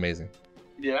so fucking amazing.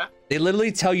 Yeah. They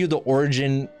literally tell you the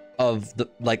origin of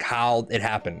how it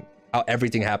happened, how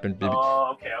everything happened.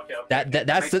 Oh, okay.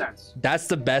 That's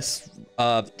the best.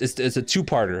 It's a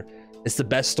 2-parter. It's the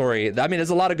best story. I mean,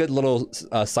 there's a lot of good little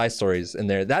side stories in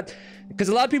there. Because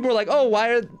a lot of people are like, oh,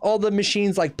 why are all the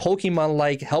machines like Pokemon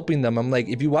like helping them? I'm like,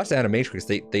 if you watch the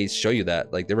Animatrix, they show you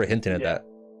that. Like they were hinting at that.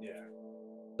 Yeah.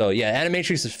 So yeah,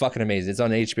 Animatrix is fucking amazing. It's on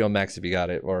HBO Max if you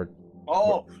got it. It's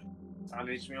on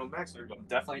HBO Max.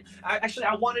 Definitely.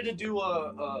 I wanted to do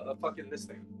a fucking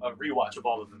a rewatch of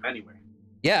all of them anyway.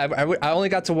 Yeah, I only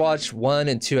got to watch 1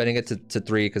 and 2. I didn't get to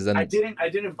 3 because then I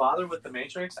didn't bother with the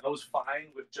Matrix. I was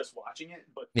fine with just watching it,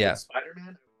 but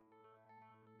Spider-Man.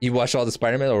 You watched all the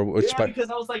Spider-Man or which? Yeah, because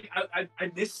I was like,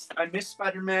 I miss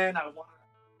Spider-Man. I want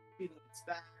to be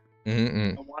back.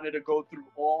 I wanted to go through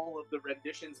all of the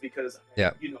renditions because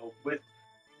with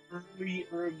early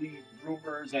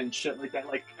rumors and shit like that,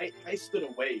 like I stood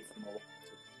away from a lot.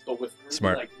 So with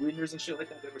early, like rumors and shit like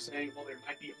that, they were saying, well, there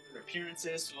might be other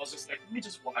appearances. So I was just like, let me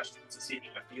just watch them to see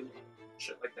how I feel about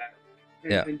shit like that.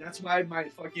 And that's why my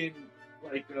fucking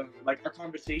like our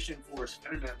conversation for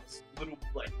Spider-Man was a little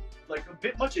like a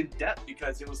bit much in depth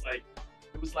because it was like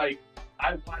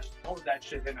I watched all of that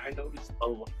shit and I noticed a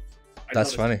lot.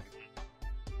 That's funny.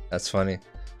 That's funny.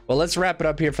 Well, let's wrap it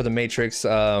up here for the Matrix.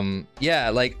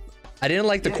 Yeah, like I didn't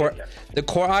like the the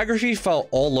choreography felt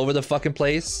all over the fucking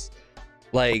place.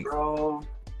 Like, bro.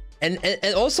 And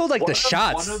also like the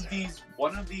shots.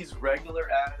 One of these regular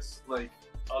ass like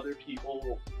other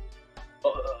people,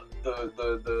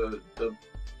 the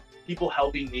people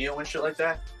helping Neo and shit like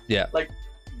that. Yeah. Like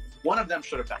one of them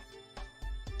should have died.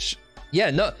 Yeah,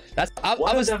 no, that's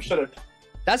one of them should have.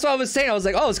 That's what I was saying. I was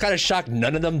like, oh, it's kind of shocked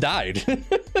none of them died.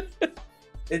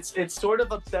 It's sort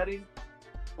of upsetting,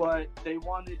 but they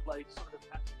wanted like sort of.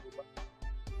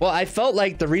 Well, I felt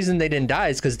like the reason they didn't die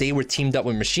is because they were teamed up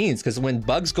with machines. Because when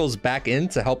Bugs goes back in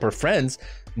to help her friends,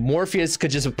 Morpheus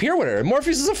could just appear with her. And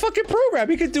Morpheus is a fucking program.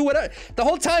 He could do whatever. The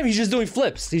whole time he's just doing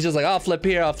flips. He's just like, I'll flip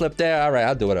here, I'll flip there. All right,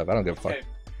 I'll do whatever. I don't give a fuck. Okay.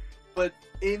 But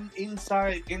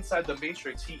inside the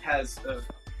Matrix, he has a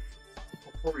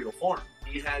corporeal form.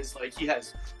 He's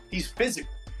physical.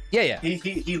 Yeah.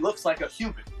 He looks like a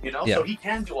human, you know. Yeah. So he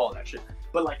can do all that shit.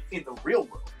 But like in the real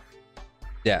world.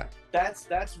 Yeah.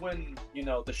 That's when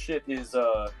the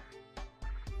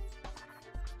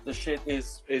shit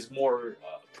is more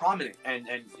prominent and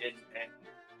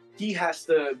he has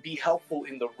to be helpful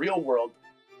in the real world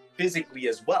physically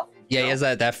as well. Yeah, he has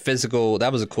that physical.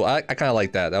 That was a cool. I kind of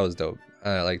like that. That was dope.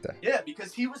 I like that. Yeah,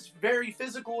 because he was very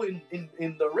physical in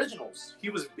the originals. He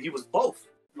was both.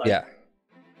 Like, yeah.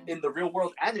 In the real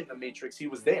world and in the Matrix, he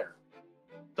was there.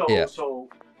 So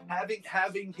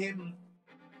having him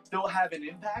still have an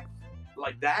impact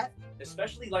like that,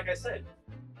 especially like I said,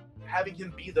 having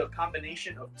him be the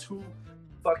combination of 2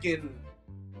 fucking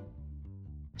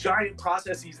giant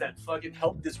processes that fucking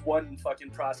help this one fucking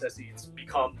processes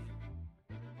become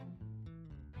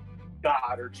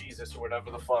God or Jesus or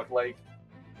whatever the fuck. Like,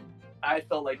 I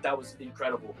felt like that was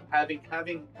incredible. Having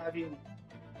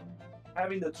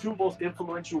the 2 most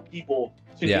influential people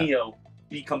to Neo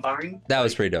be combined. That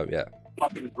was pretty dope. Yeah.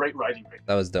 Fucking great writing. Right?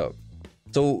 That was dope.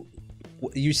 So,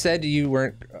 you said you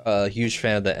weren't a huge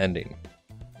fan of the ending.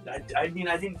 I mean,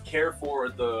 I didn't care for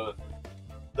the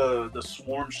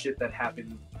swarm shit that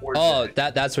happened.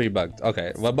 That's where you bugged.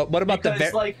 Okay. Well, but what about the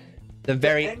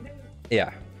very ending,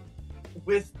 yeah.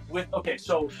 With okay,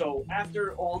 so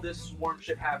after all this swarm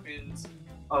shit happens,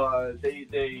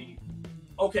 they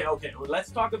okay. Well,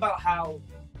 let's talk about how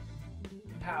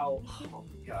how, oh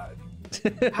my god,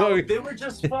 how they were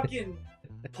just fucking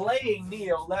playing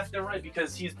Neo left and right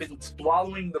because he's been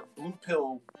swallowing the blue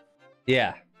pill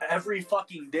every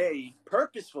fucking day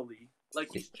purposefully, like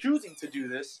he's choosing to do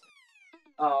this.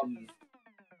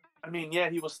 I mean, yeah,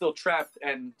 he was still trapped,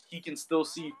 and he can still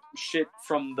see shit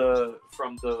from the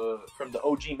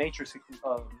OG Matrix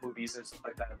movies and stuff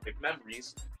like that, like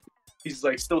memories. He's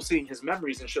like still seeing his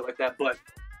memories and shit like that, but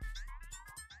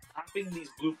popping these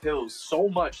blue pills so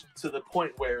much to the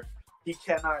point where he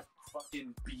cannot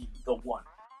fucking be the one.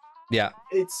 Yeah,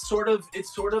 it's sort of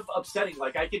upsetting.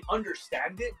 Like, I can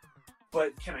understand it,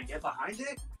 but can I get behind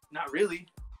it? Not really.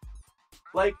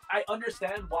 Like, I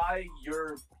understand why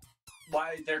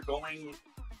they're going.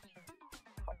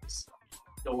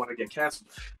 Don't want to get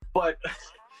canceled, but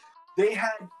they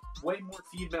had way more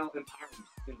female empowerment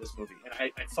in this movie, and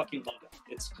I fucking love that.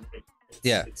 It's great.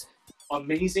 It's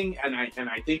amazing, and I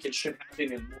think it should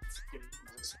happen in more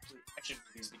action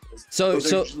movies because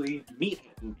those are usually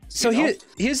meathead movies. So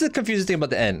here's the confusing thing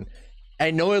about the end.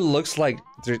 I know it looks like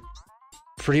they're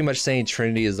pretty much saying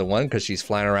Trinity is the one because she's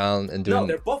flying around and doing. No,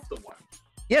 they're both the one.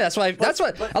 Yeah, that's why.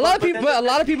 A lot of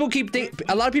people keep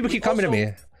coming to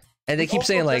me, and they keep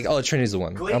saying like, "Oh, Trinity's the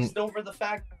one." Glazed over the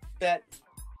fact that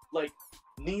like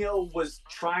Neo was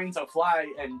trying to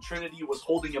fly and Trinity was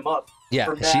holding him up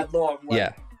for that long.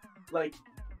 Like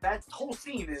that whole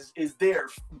scene is there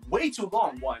way too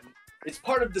long. One, it's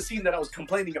part of the scene that I was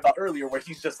complaining about earlier, where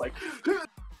he's just like,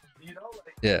 you know,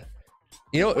 like,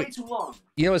 you know, way too long.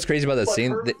 You know what's crazy about that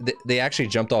scene? They actually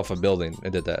jumped off a building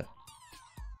and did that.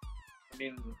 I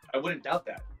mean, I wouldn't doubt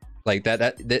that. Like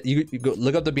that you go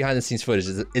look up the behind the scenes footage.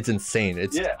 It's insane.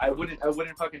 I wouldn't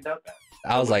fucking doubt that.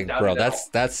 I was like, bro,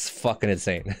 that's fucking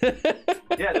insane.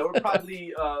 Yeah, they were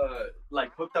probably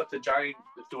like hooked up to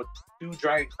two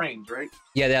giant cranes, right?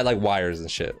 Yeah, they had like wires and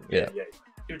shit. Yeah.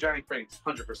 2 giant cranes,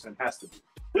 100% has to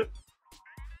be.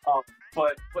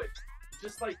 But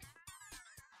just like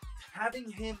having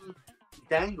him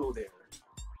dangle there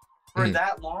for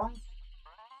that long.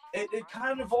 It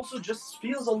kind of also just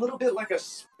feels a little bit like a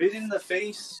spit in the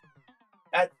face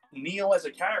at Neo as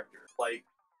a character. Like,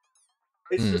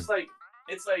 it's just like,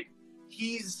 it's like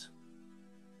he's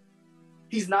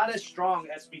not as strong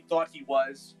as we thought he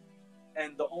was,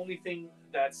 and the only thing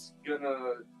that's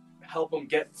gonna help him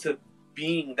get to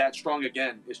being that strong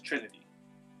again is Trinity.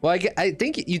 Well, I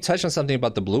think you touched on something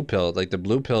about the blue pill, like the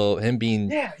blue pill, him being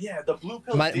the blue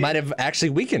pill might have actually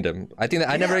weakened him. I think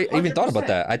that I never even thought about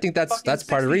that. I think that's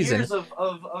part of the reason. Years of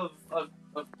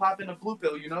popping a blue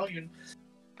pill, you know,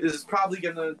 is probably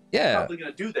gonna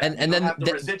do that. And then have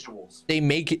the residuals. They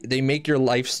make your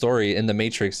life story in the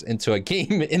Matrix into a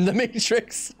game in the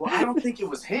Matrix. Well, I don't think it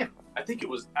was him. I think it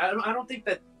was. I don't think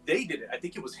that they did it. I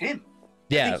think it was him.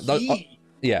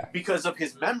 Yeah. Because of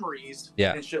his memories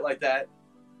and shit like that.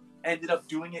 Ended up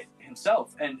doing it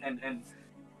himself, and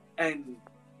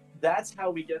that's how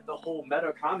we get the whole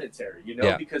meta commentary, you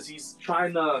know, because he's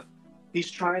trying to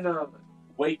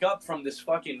wake up from this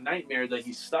fucking nightmare that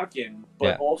he's stuck in,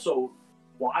 but also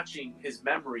watching his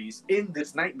memories in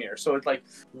this nightmare. So it's like,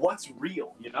 what's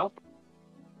real, you know?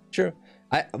 True.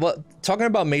 Talking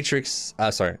about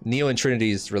Neo and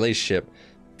Trinity's relationship,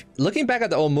 looking back at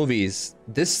the old movies,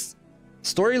 this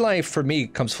storyline for me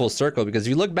comes full circle, because if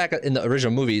you look back in the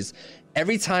original movies,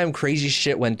 every time crazy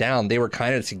shit went down, they were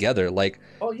kind of together. Like,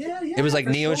 it was like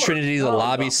Neo and Trinity, the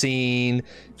lobby scene,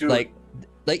 dude. like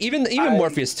even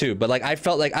Morpheus too. But like, I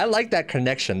felt like I liked that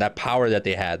connection, that power that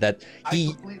they had. That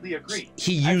I completely agree.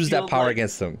 He used that power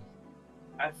against them.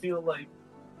 I feel like,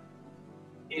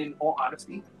 in all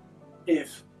honesty,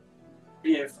 if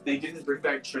they didn't bring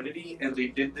back Trinity and they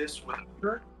did this with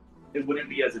her, it wouldn't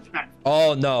be as attractive.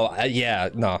 Oh no,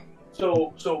 no.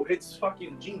 So it's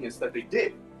fucking genius that they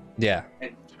did. Yeah.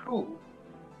 And two,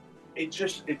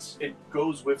 it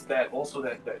goes with that also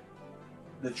that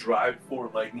the drive for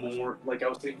like more, like I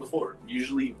was saying before.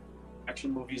 Usually,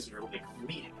 action movies are like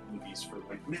meat movies for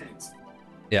like minutes.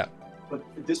 Yeah. But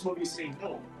this movie is saying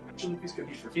no. Action movies could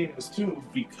be for females too,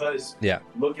 because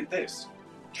look at this.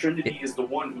 Trinity is the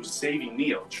one who's saving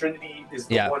Neo. Trinity is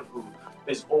the one who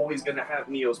is always going to have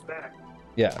Neo's back.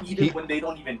 Yeah. Even when they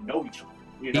don't even know each other.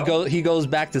 You know? He goes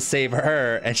back to save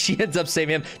her, and she ends up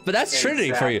saving him. But that's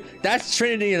Trinity for you. That's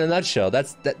Trinity in a nutshell.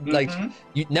 Like,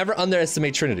 you never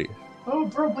underestimate Trinity. Oh,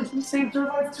 bro, but he saved her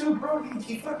life too, bro.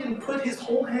 He fucking put his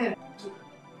whole hand to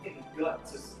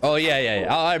guts. Oh yeah.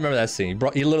 Oh, I remember that scene.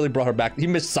 He literally brought her back. He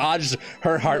massaged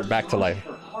her heart back to life.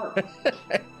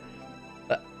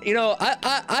 You know,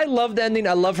 I love the ending.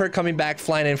 I love her coming back,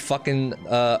 flying in, fucking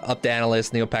up the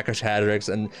analyst, Neil Patrick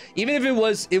Hadrix, and even if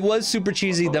it was super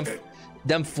cheesy,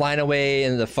 them flying away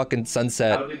in the fucking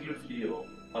sunset. How did you feel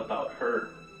about her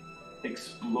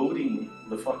exploding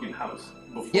the fucking house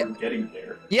before getting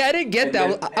there? Yeah, I didn't get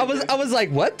that. I was like,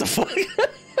 what the fuck?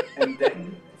 And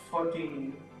then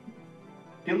fucking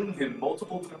killing him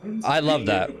multiple times. I love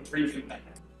that.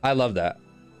 I love that.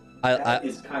 That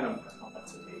is kind of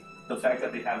to me. The fact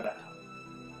that they have that.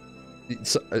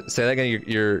 So, say that again.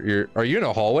 You're. Are you in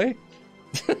a hallway?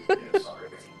 Yeah, sorry.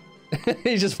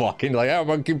 He's just walking like, I'm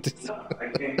gonna keep. No, I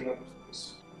can't go.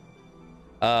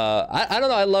 I don't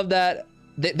know. I love that.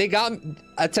 They got.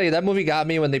 I tell you, that movie got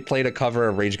me when they played a cover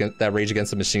of Rage Against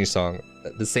the Machine song,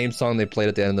 the same song they played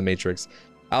at the end of The Matrix.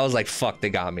 I was like, fuck, they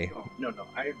got me. No,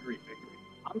 I agree.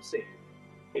 I'm saying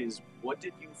is, what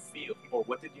did you feel, or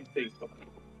what did you think of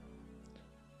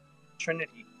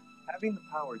Trinity having the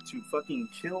power to fucking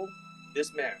kill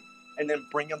this man and then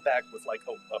bring him back with like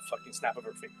a fucking snap of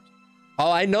her fingers?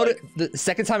 Oh, I noticed the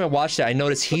second time I watched it, I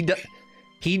noticed he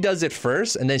does it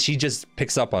first, and then she just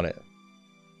picks up on it.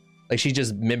 Like she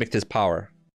just mimicked his power.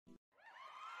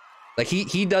 Like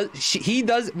he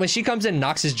does when she comes in and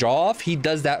knocks his jaw off, he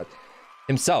does that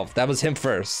himself. That was him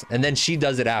first, and then she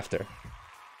does it after.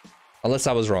 Unless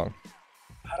I was wrong.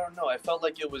 I don't know. I felt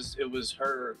like it was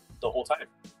her the whole time.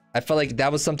 I felt like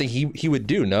that was something he would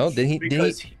do. No,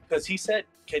 because he said,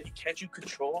 can't you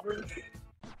control her?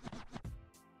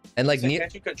 And like,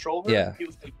 can't you control her? Yeah. He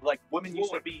was like, women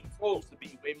used to be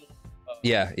way more.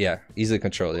 Yeah, easily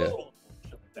controlled.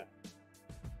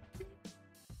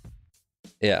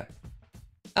 Yeah.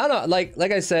 I don't know.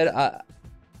 Like I said,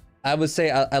 I would say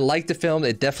I liked the film.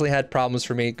 It definitely had problems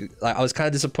for me. I was kind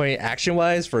of disappointed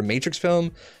action-wise for a Matrix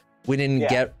film. We didn't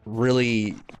get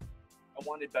really. I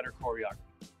wanted better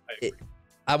choreography. I agree.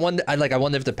 I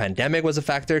wonder if the pandemic was a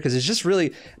factor, because it's just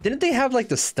really. Didn't they have like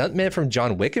the stuntman from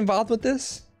John Wick involved with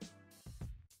this?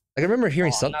 Like I remember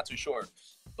hearing something. I'm not too sure,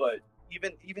 but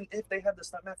even if they had the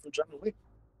stuntman from John Wick,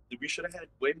 we should have had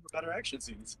way more better action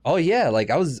scenes. Oh yeah,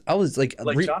 like I was like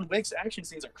John Wick's action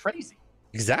scenes are crazy.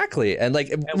 Exactly, and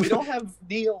like we don't have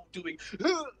Neo doing.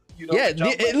 You know, yeah,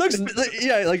 it looks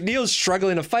like Neo's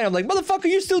struggling to fight. I'm like, motherfucker,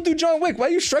 you still do John Wick? Why are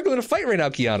you struggling to fight right now,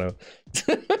 Keanu?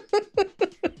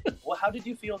 Well, how did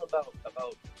you feel about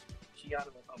Keanu?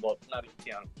 Well, not even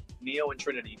Keanu, Neo and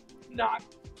Trinity not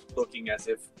looking as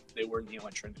if they were Neo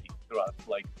and Trinity throughout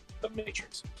like the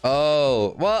Matrix?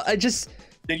 Oh well,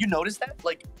 did you notice that?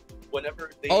 Like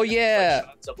whenever they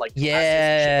shots of, like,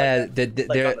 yeah, like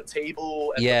they're on the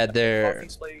table. And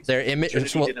their image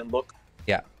didn't look.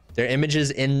 Yeah. Their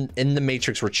images in the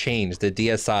Matrix were changed. The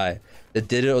DSI, the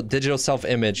digital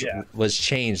self-image was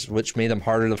changed, which made them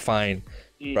harder to find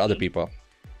for other people.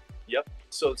 Yep.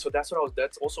 So that's what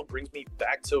that also brings me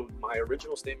back to my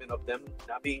original statement of them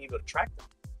not being able to track them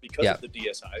because of the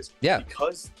DSIs. Yeah.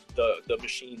 Because the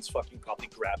machines fucking probably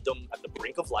grabbed them at the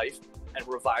brink of life and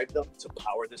revived them to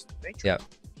power this Matrix.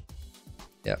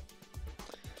 Yeah.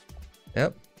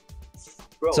 Yep.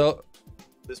 Bro, so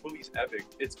this movie's epic.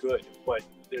 It's good, but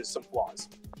there's some flaws.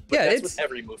 But that's with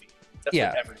every movie. That's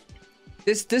with every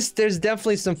movie. There's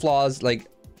definitely some flaws. Like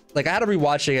I had to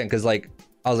rewatch it again because like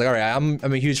I was like, all right,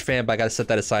 I'm a huge fan, but I gotta set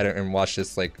that aside and watch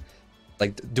this. Like,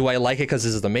 do I like it because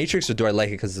this is The Matrix, or do I like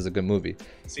it because this is a good movie?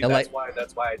 See, and that's why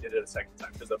I did it a second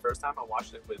time, because the first time I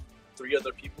watched it with two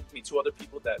other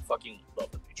people that fucking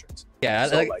love The Matrix. Yeah,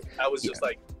 so I was just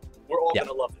like, we're all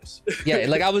gonna love this. Yeah,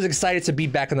 like I was excited to be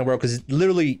back in the world because it's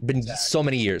literally been so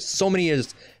many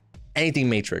years, anything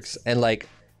Matrix, and like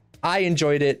I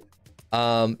enjoyed it.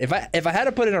 If I had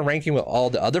to put in a ranking with all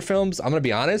the other films, I'm gonna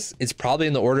be honest, it's probably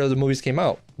in the order the movies came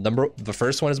out. The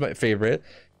first one is my favorite.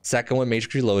 Second one,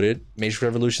 Matrix Reloaded. Matrix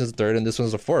Revolution is the third, and this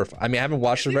one's the fourth. I mean, I haven't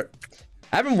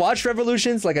watched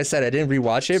Revolutions. Like I said, I didn't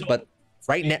rewatch it, but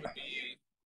right now.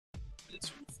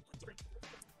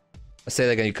 Say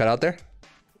that again. You cut out there.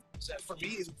 So for me,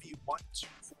 it would be 1, 2,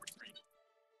 4, 3.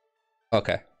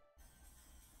 Okay.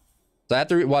 So I have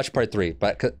to rewatch part 3,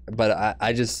 but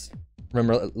I just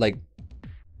remember like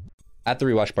I have to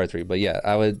rewatch part 3. But yeah,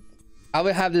 I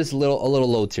would have this a little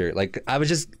low tier. Like I was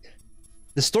just,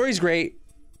 the story's great,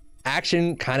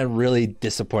 action kind of really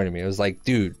disappointed me. It was like,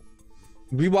 dude,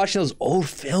 rewatching those old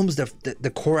films, the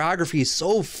choreography is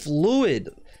so fluid,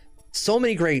 so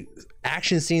many great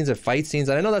action scenes and fight scenes.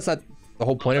 And I know that's not the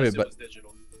whole point of it, but was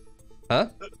digital. Huh?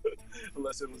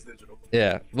 Unless it was digital.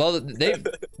 Yeah. Well,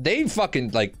 they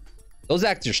fucking like those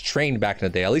actors trained back in the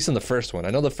day. At least in the first one. I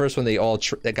know the first one they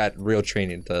got real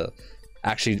training to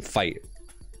actually fight.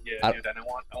 Yeah, dude. And I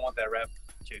want that rap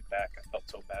kid back. I felt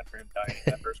so bad for him dying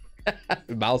in that first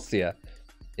one. Mouse, yeah.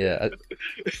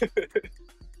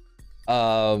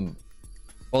 Well,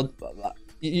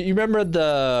 you remember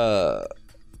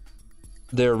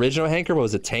the original Hanker? What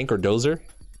was it, Tank or Dozer?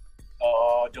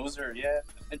 Oh, Dozer, yeah,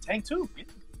 and Tank too.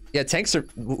 Yeah, Tank.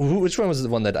 Which one was the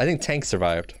one that I think Tank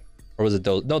survived, or was it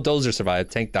Dozer? No, Dozer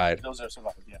survived. Tank died. Dozer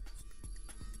survived. Yeah.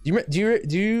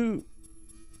 Do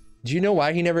you know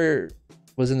why he never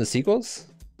was in the sequels?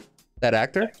 That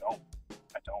actor?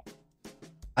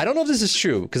 I don't know if this is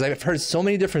true because I've heard so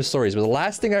many different stories, but the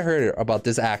last thing I heard about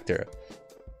this actor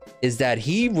is that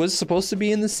he was supposed to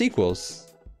be in the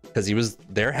sequels because he was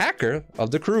their hacker of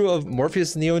the crew of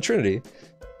Morpheus, Neo, and Trinity.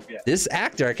 Yeah. This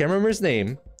actor, I can't remember his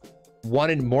name,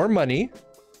 wanted more money,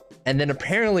 and then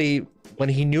apparently when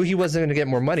he knew he wasn't going to get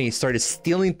more money, he started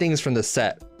stealing things from the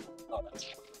set. Oh,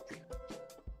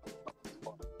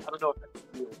 I don't know if that's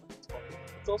real.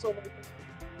 It's also like...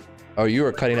 Oh, you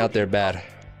were cutting out there bad.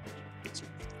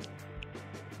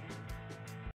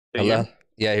 Hello?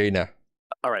 Yeah, I hear you now.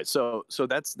 All right, so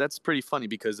that's pretty funny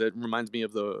because it reminds me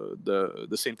of the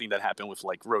same thing that happened with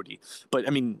like Rhodey. But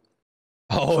I mean,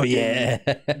 oh yeah,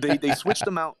 they switched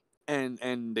them out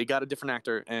and they got a different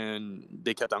actor and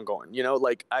they kept on going. You know,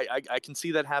 like I can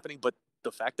see that happening, but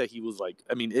the fact that he was like,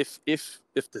 I mean, if this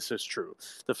is true,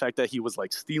 the fact that he was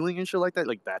like stealing and shit like that,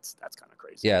 like that's kind of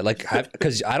crazy. Yeah, like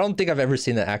because I don't think I've ever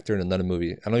seen that actor in another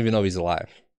movie. I don't even know if he's alive.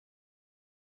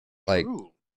 Like. Ooh.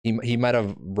 He might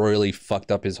have royally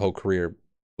fucked up his whole career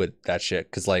with that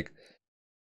shit. Cause like,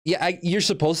 yeah, you're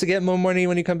supposed to get more money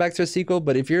when you come back to a sequel,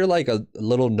 but if you're like a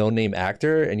little no-name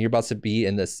actor and you're about to be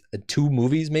in this 2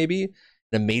 movies, maybe in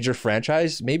a major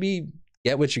franchise, maybe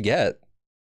get what you get,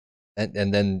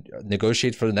 and then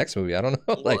negotiate for the next movie. I don't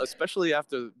know. Well, like, especially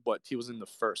after what he was in the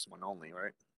first one only,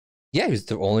 right? Yeah, he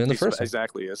was only in the first one.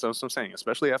 Exactly. That's what I'm saying.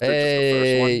 Especially after just the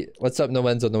first one. What's up,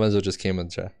 Noenzo? Noenzo just came in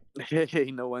the chat.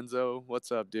 Hey, Noenzo. What's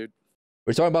up, dude?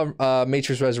 We're talking about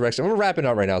Matrix Resurrection. We're wrapping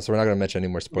up right now, so we're not going to mention any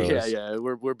more spoilers. Yeah.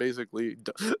 We're basically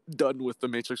done with the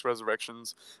Matrix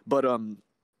Resurrections. But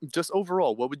just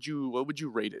overall, what would you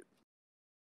rate it?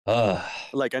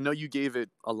 Like, I know you gave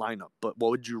it a lineup, but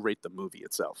what would you rate the movie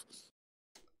itself?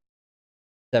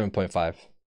 7.5.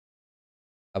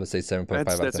 I would say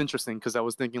 7.5. That's interesting because I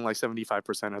was thinking like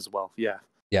 75% as well. Yeah.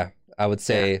 Yeah, I would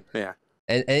say. Yeah.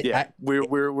 And yeah,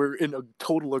 we're in a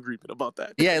total agreement about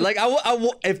that. Yeah, like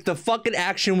if the fucking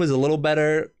action was a little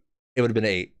better, it would have been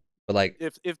 8. But like,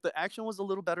 if the action was a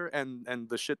little better and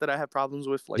the shit that I have problems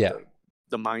with, like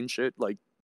the mind shit, like.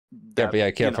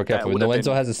 Careful. When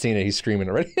Noenzo hasn't seen it, he's screaming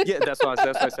already. Yeah, that's what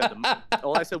I said.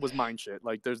 All I said was mind shit.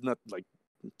 Like, there's not like.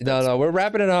 No, we're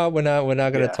wrapping it up. We're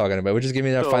not gonna talk about it. We're just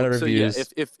giving our final reviews.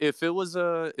 Yeah, if it was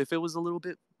a little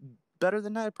bit better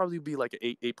than that, it'd probably be like an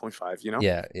 8.5. You know.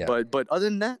 Yeah. But other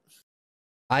than that,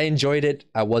 I enjoyed it.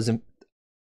 I wasn't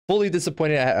fully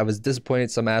disappointed. I was disappointed in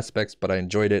some aspects, but I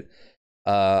enjoyed it.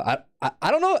 I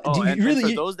don't know. And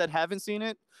for those that haven't seen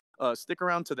it, stick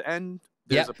around to the end.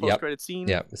 There's a post-credit scene.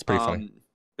 Yeah, it's pretty funny.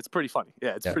 It's pretty funny.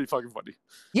 Yeah, it's pretty fucking funny.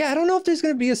 Yeah, I don't know if there's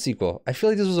gonna be a sequel. I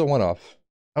feel like this was a one-off.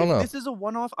 I don't know. If this is a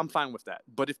one-off, I'm fine with that.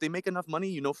 But if they make enough money,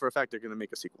 you know for a fact they're gonna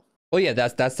make a sequel. Oh yeah,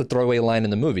 that's the throwaway line in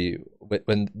the movie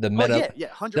when the meta.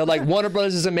 100%. They're like, Warner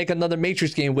Brothers doesn't make another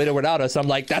Matrix game with or without us. I'm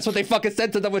like, that's what they fucking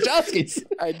said to the Wachowskis.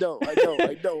 I know.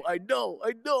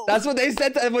 That's what they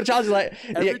said to the Wachowskis. Like,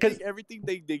 everything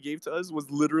they gave to us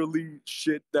was literally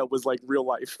shit that was like real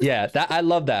life. Yeah, I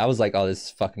love that. I was like, oh, this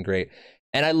is fucking great.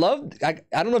 And I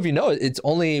don't know if you know, it's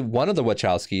only one of the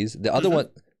Wachowskis. The other one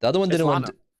didn't want.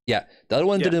 Yeah, the other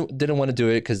one didn't want to do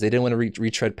it because they didn't want to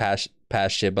retread past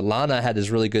shit. But Lana had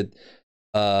this really good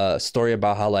story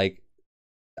about how, like,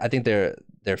 I think their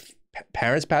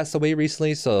parents passed away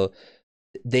recently, so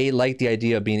they like the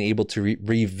idea of being able to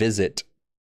revisit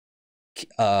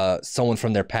someone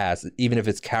from their past, even if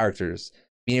it's characters,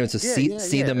 being able to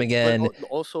see them again. But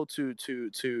also to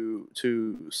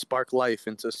spark life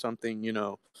into something, you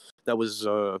know, that was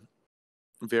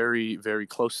very, very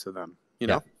close to them, you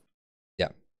know. Yeah.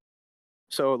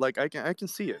 So like I can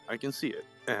see it,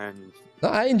 and no,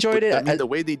 I enjoyed it. I mean, the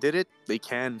way they did it, they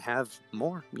can have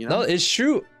more. You know, no, it's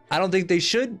true. I don't think they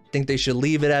should. I think they should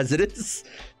leave it as it is.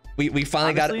 We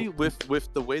finally honestly, got it.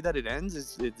 With the way that it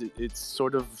ends, it's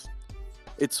sort of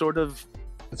it's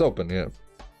open. Yeah,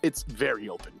 it's very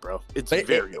open, bro.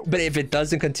 Very open. But if it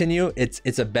doesn't continue,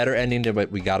 it's a better ending than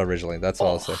what we got originally. That's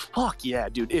all I'll say. Fuck yeah,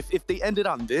 dude. If they ended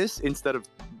on this instead of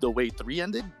the way 3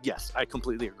 ended, yes, I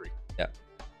completely agree.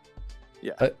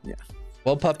 Yeah.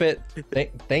 Well, Puppet,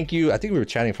 thank you. I think we were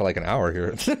chatting for like an hour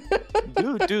here.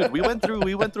 dude, we went through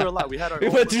a lot. We had our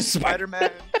own Spider-Man.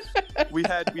 we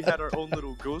had our own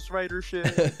little Ghost Rider shit.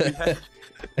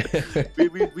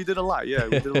 We did a lot. Yeah,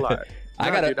 we did a lot.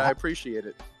 I appreciate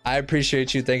it. I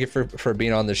appreciate you. Thank you for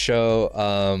being on the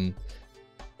show.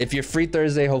 If you're free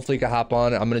Thursday, hopefully you can hop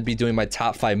on. I'm gonna be doing my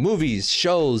top 5 movies,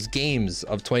 shows, games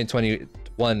of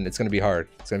 2021. It's gonna be hard.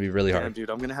 It's gonna be really hard. Damn, dude,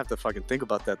 I'm gonna have to fucking think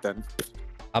about that then.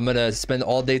 I'm gonna spend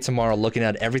all day tomorrow looking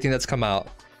at everything that's come out.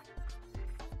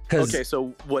 Okay,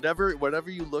 so whatever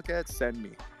you look at, send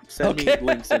me. Send me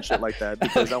links and shit like that,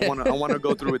 because I wanna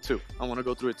go through it too.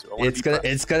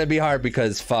 It's gonna be hard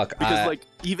because like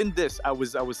even this, I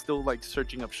was still like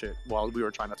searching up shit while we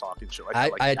were trying to talk and shit.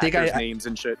 I think names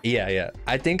and shit. Yeah.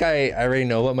 I think I already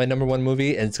know what my number 1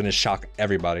 movie, and it's gonna shock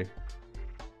everybody.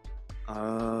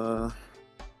 It's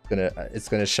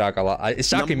gonna shock a lot. It's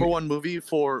shocking. Number 1 movie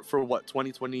for what,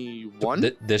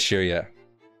 2021? This year, yeah.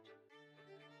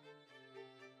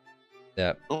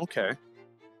 Yeah. Okay.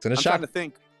 It's gonna shock.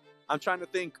 I'm trying to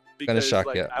think because shock,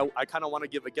 like, yeah. I kind of want to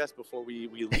give a guess before we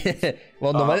leave.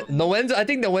 Well, Noenzo, I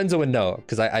think Noenzo would know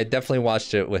because I definitely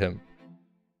watched it with him.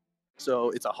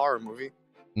 So it's a horror movie?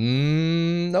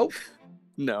 Nope.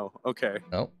 No. Okay.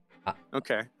 No.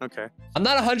 Okay. I'm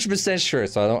not 100% sure,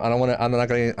 so I'm not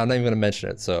even gonna mention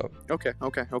it. So. Okay.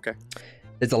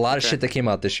 There's a lot of shit that came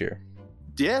out this year.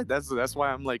 Yeah, that's why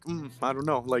I'm like, I don't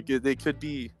know. Like they could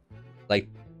be. Like.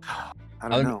 I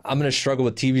don't know. I'm gonna struggle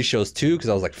with TV shows too, because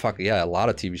I was like, fuck yeah, a lot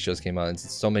of TV shows came out and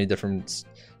so many different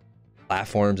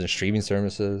platforms and streaming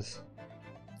services.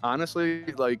 Honestly,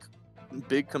 like,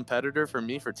 big competitor for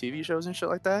me for TV shows and shit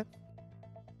like that.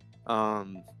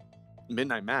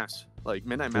 Midnight Mass. Like,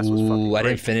 Midnight Mass was fucking great. I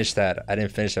didn't finish that.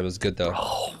 It was good though.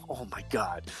 Oh my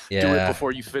god. Yeah. Do it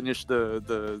before you finish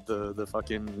the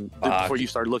fucking before you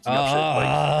start looking up shit. Like,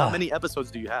 how many episodes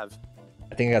do you have?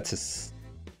 I think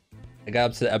I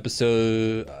got up to the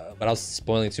episode, but I was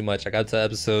spoiling too much. I got to the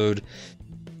episode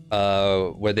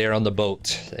where they're on the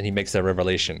boat and he makes that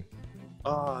revelation.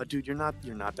 Oh, dude, you're not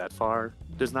that far.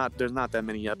 There's not that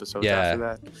many episodes after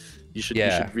that. You should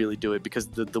really do it, because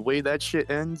the way that shit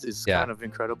ends is kind of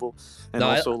incredible, and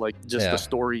the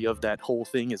story of that whole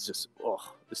thing is just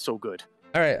it's so good.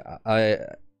 All right, I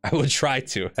would try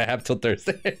to. I have till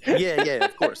Thursday. yeah,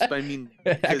 of course. But I mean,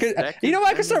 I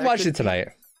can start watching it tonight.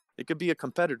 It could be a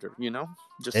competitor,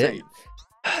 Just saying.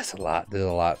 It's a lot. There's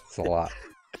a lot.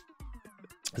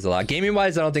 Gaming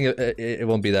wise, I don't think it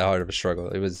won't be that hard of a struggle.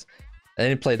 I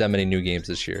didn't play that many new games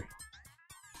this year.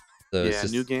 So yeah,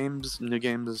 new games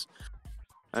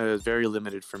is very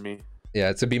limited for me. Yeah,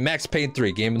 it's gonna be Max Payne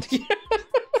 3 game of the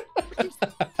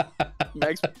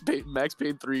year. Max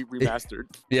Payne 3 remastered.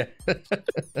 Yeah.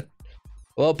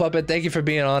 Well, Puppet, thank you for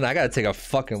being on. I gotta take a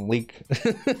fucking leak.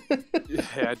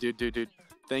 Yeah, dude.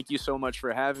 Thank you so much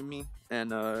for having me,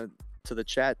 and to the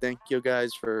chat, thank you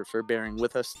guys for bearing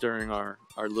with us during our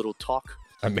little talk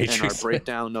and our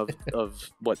breakdown of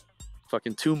what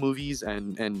fucking 2 movies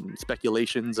and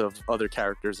speculations of other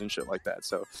characters and shit like that.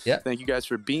 So yeah, thank you guys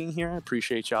for being here. I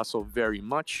appreciate y'all so very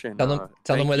much. And tell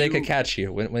them where they could catch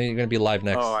you. When are you gonna be live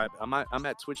next? I'm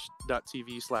at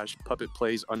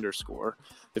twitch.tv/puppetplays_.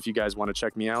 If you guys want to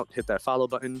check me out, hit that follow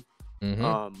button.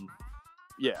 Mm-hmm.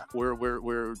 Yeah,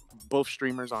 we're both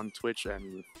streamers on Twitch,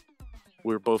 and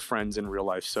we're both friends in real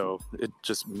life, so it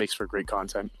just makes for great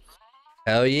content.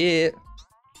 Hell yeah.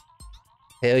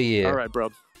 All right, bro.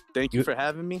 Thank you for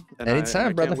having me. And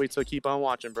anytime, brother. I can't wait to keep on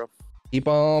watching, bro. Keep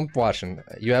on watching.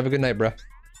 You have a good night, bro.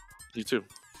 You too.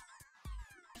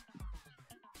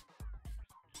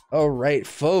 All right,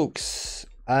 folks.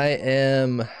 I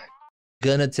am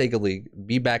gonna take a leak.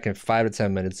 Be back in 5 to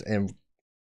 10 minutes and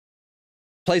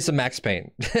play some Max Payne.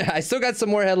 I still got some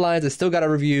more headlines. I still got a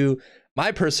review,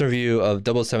 my personal review of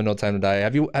 007 No Time to Die.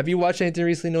 Have you watched anything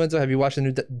recently, Noenzo? Have you watched the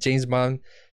new James Bond?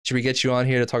 Should we get you on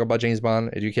here to talk about James Bond?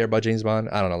 Do you care about James Bond?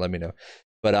 I don't know. Let me know.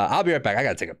 But I'll be right back. I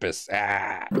gotta take a piss.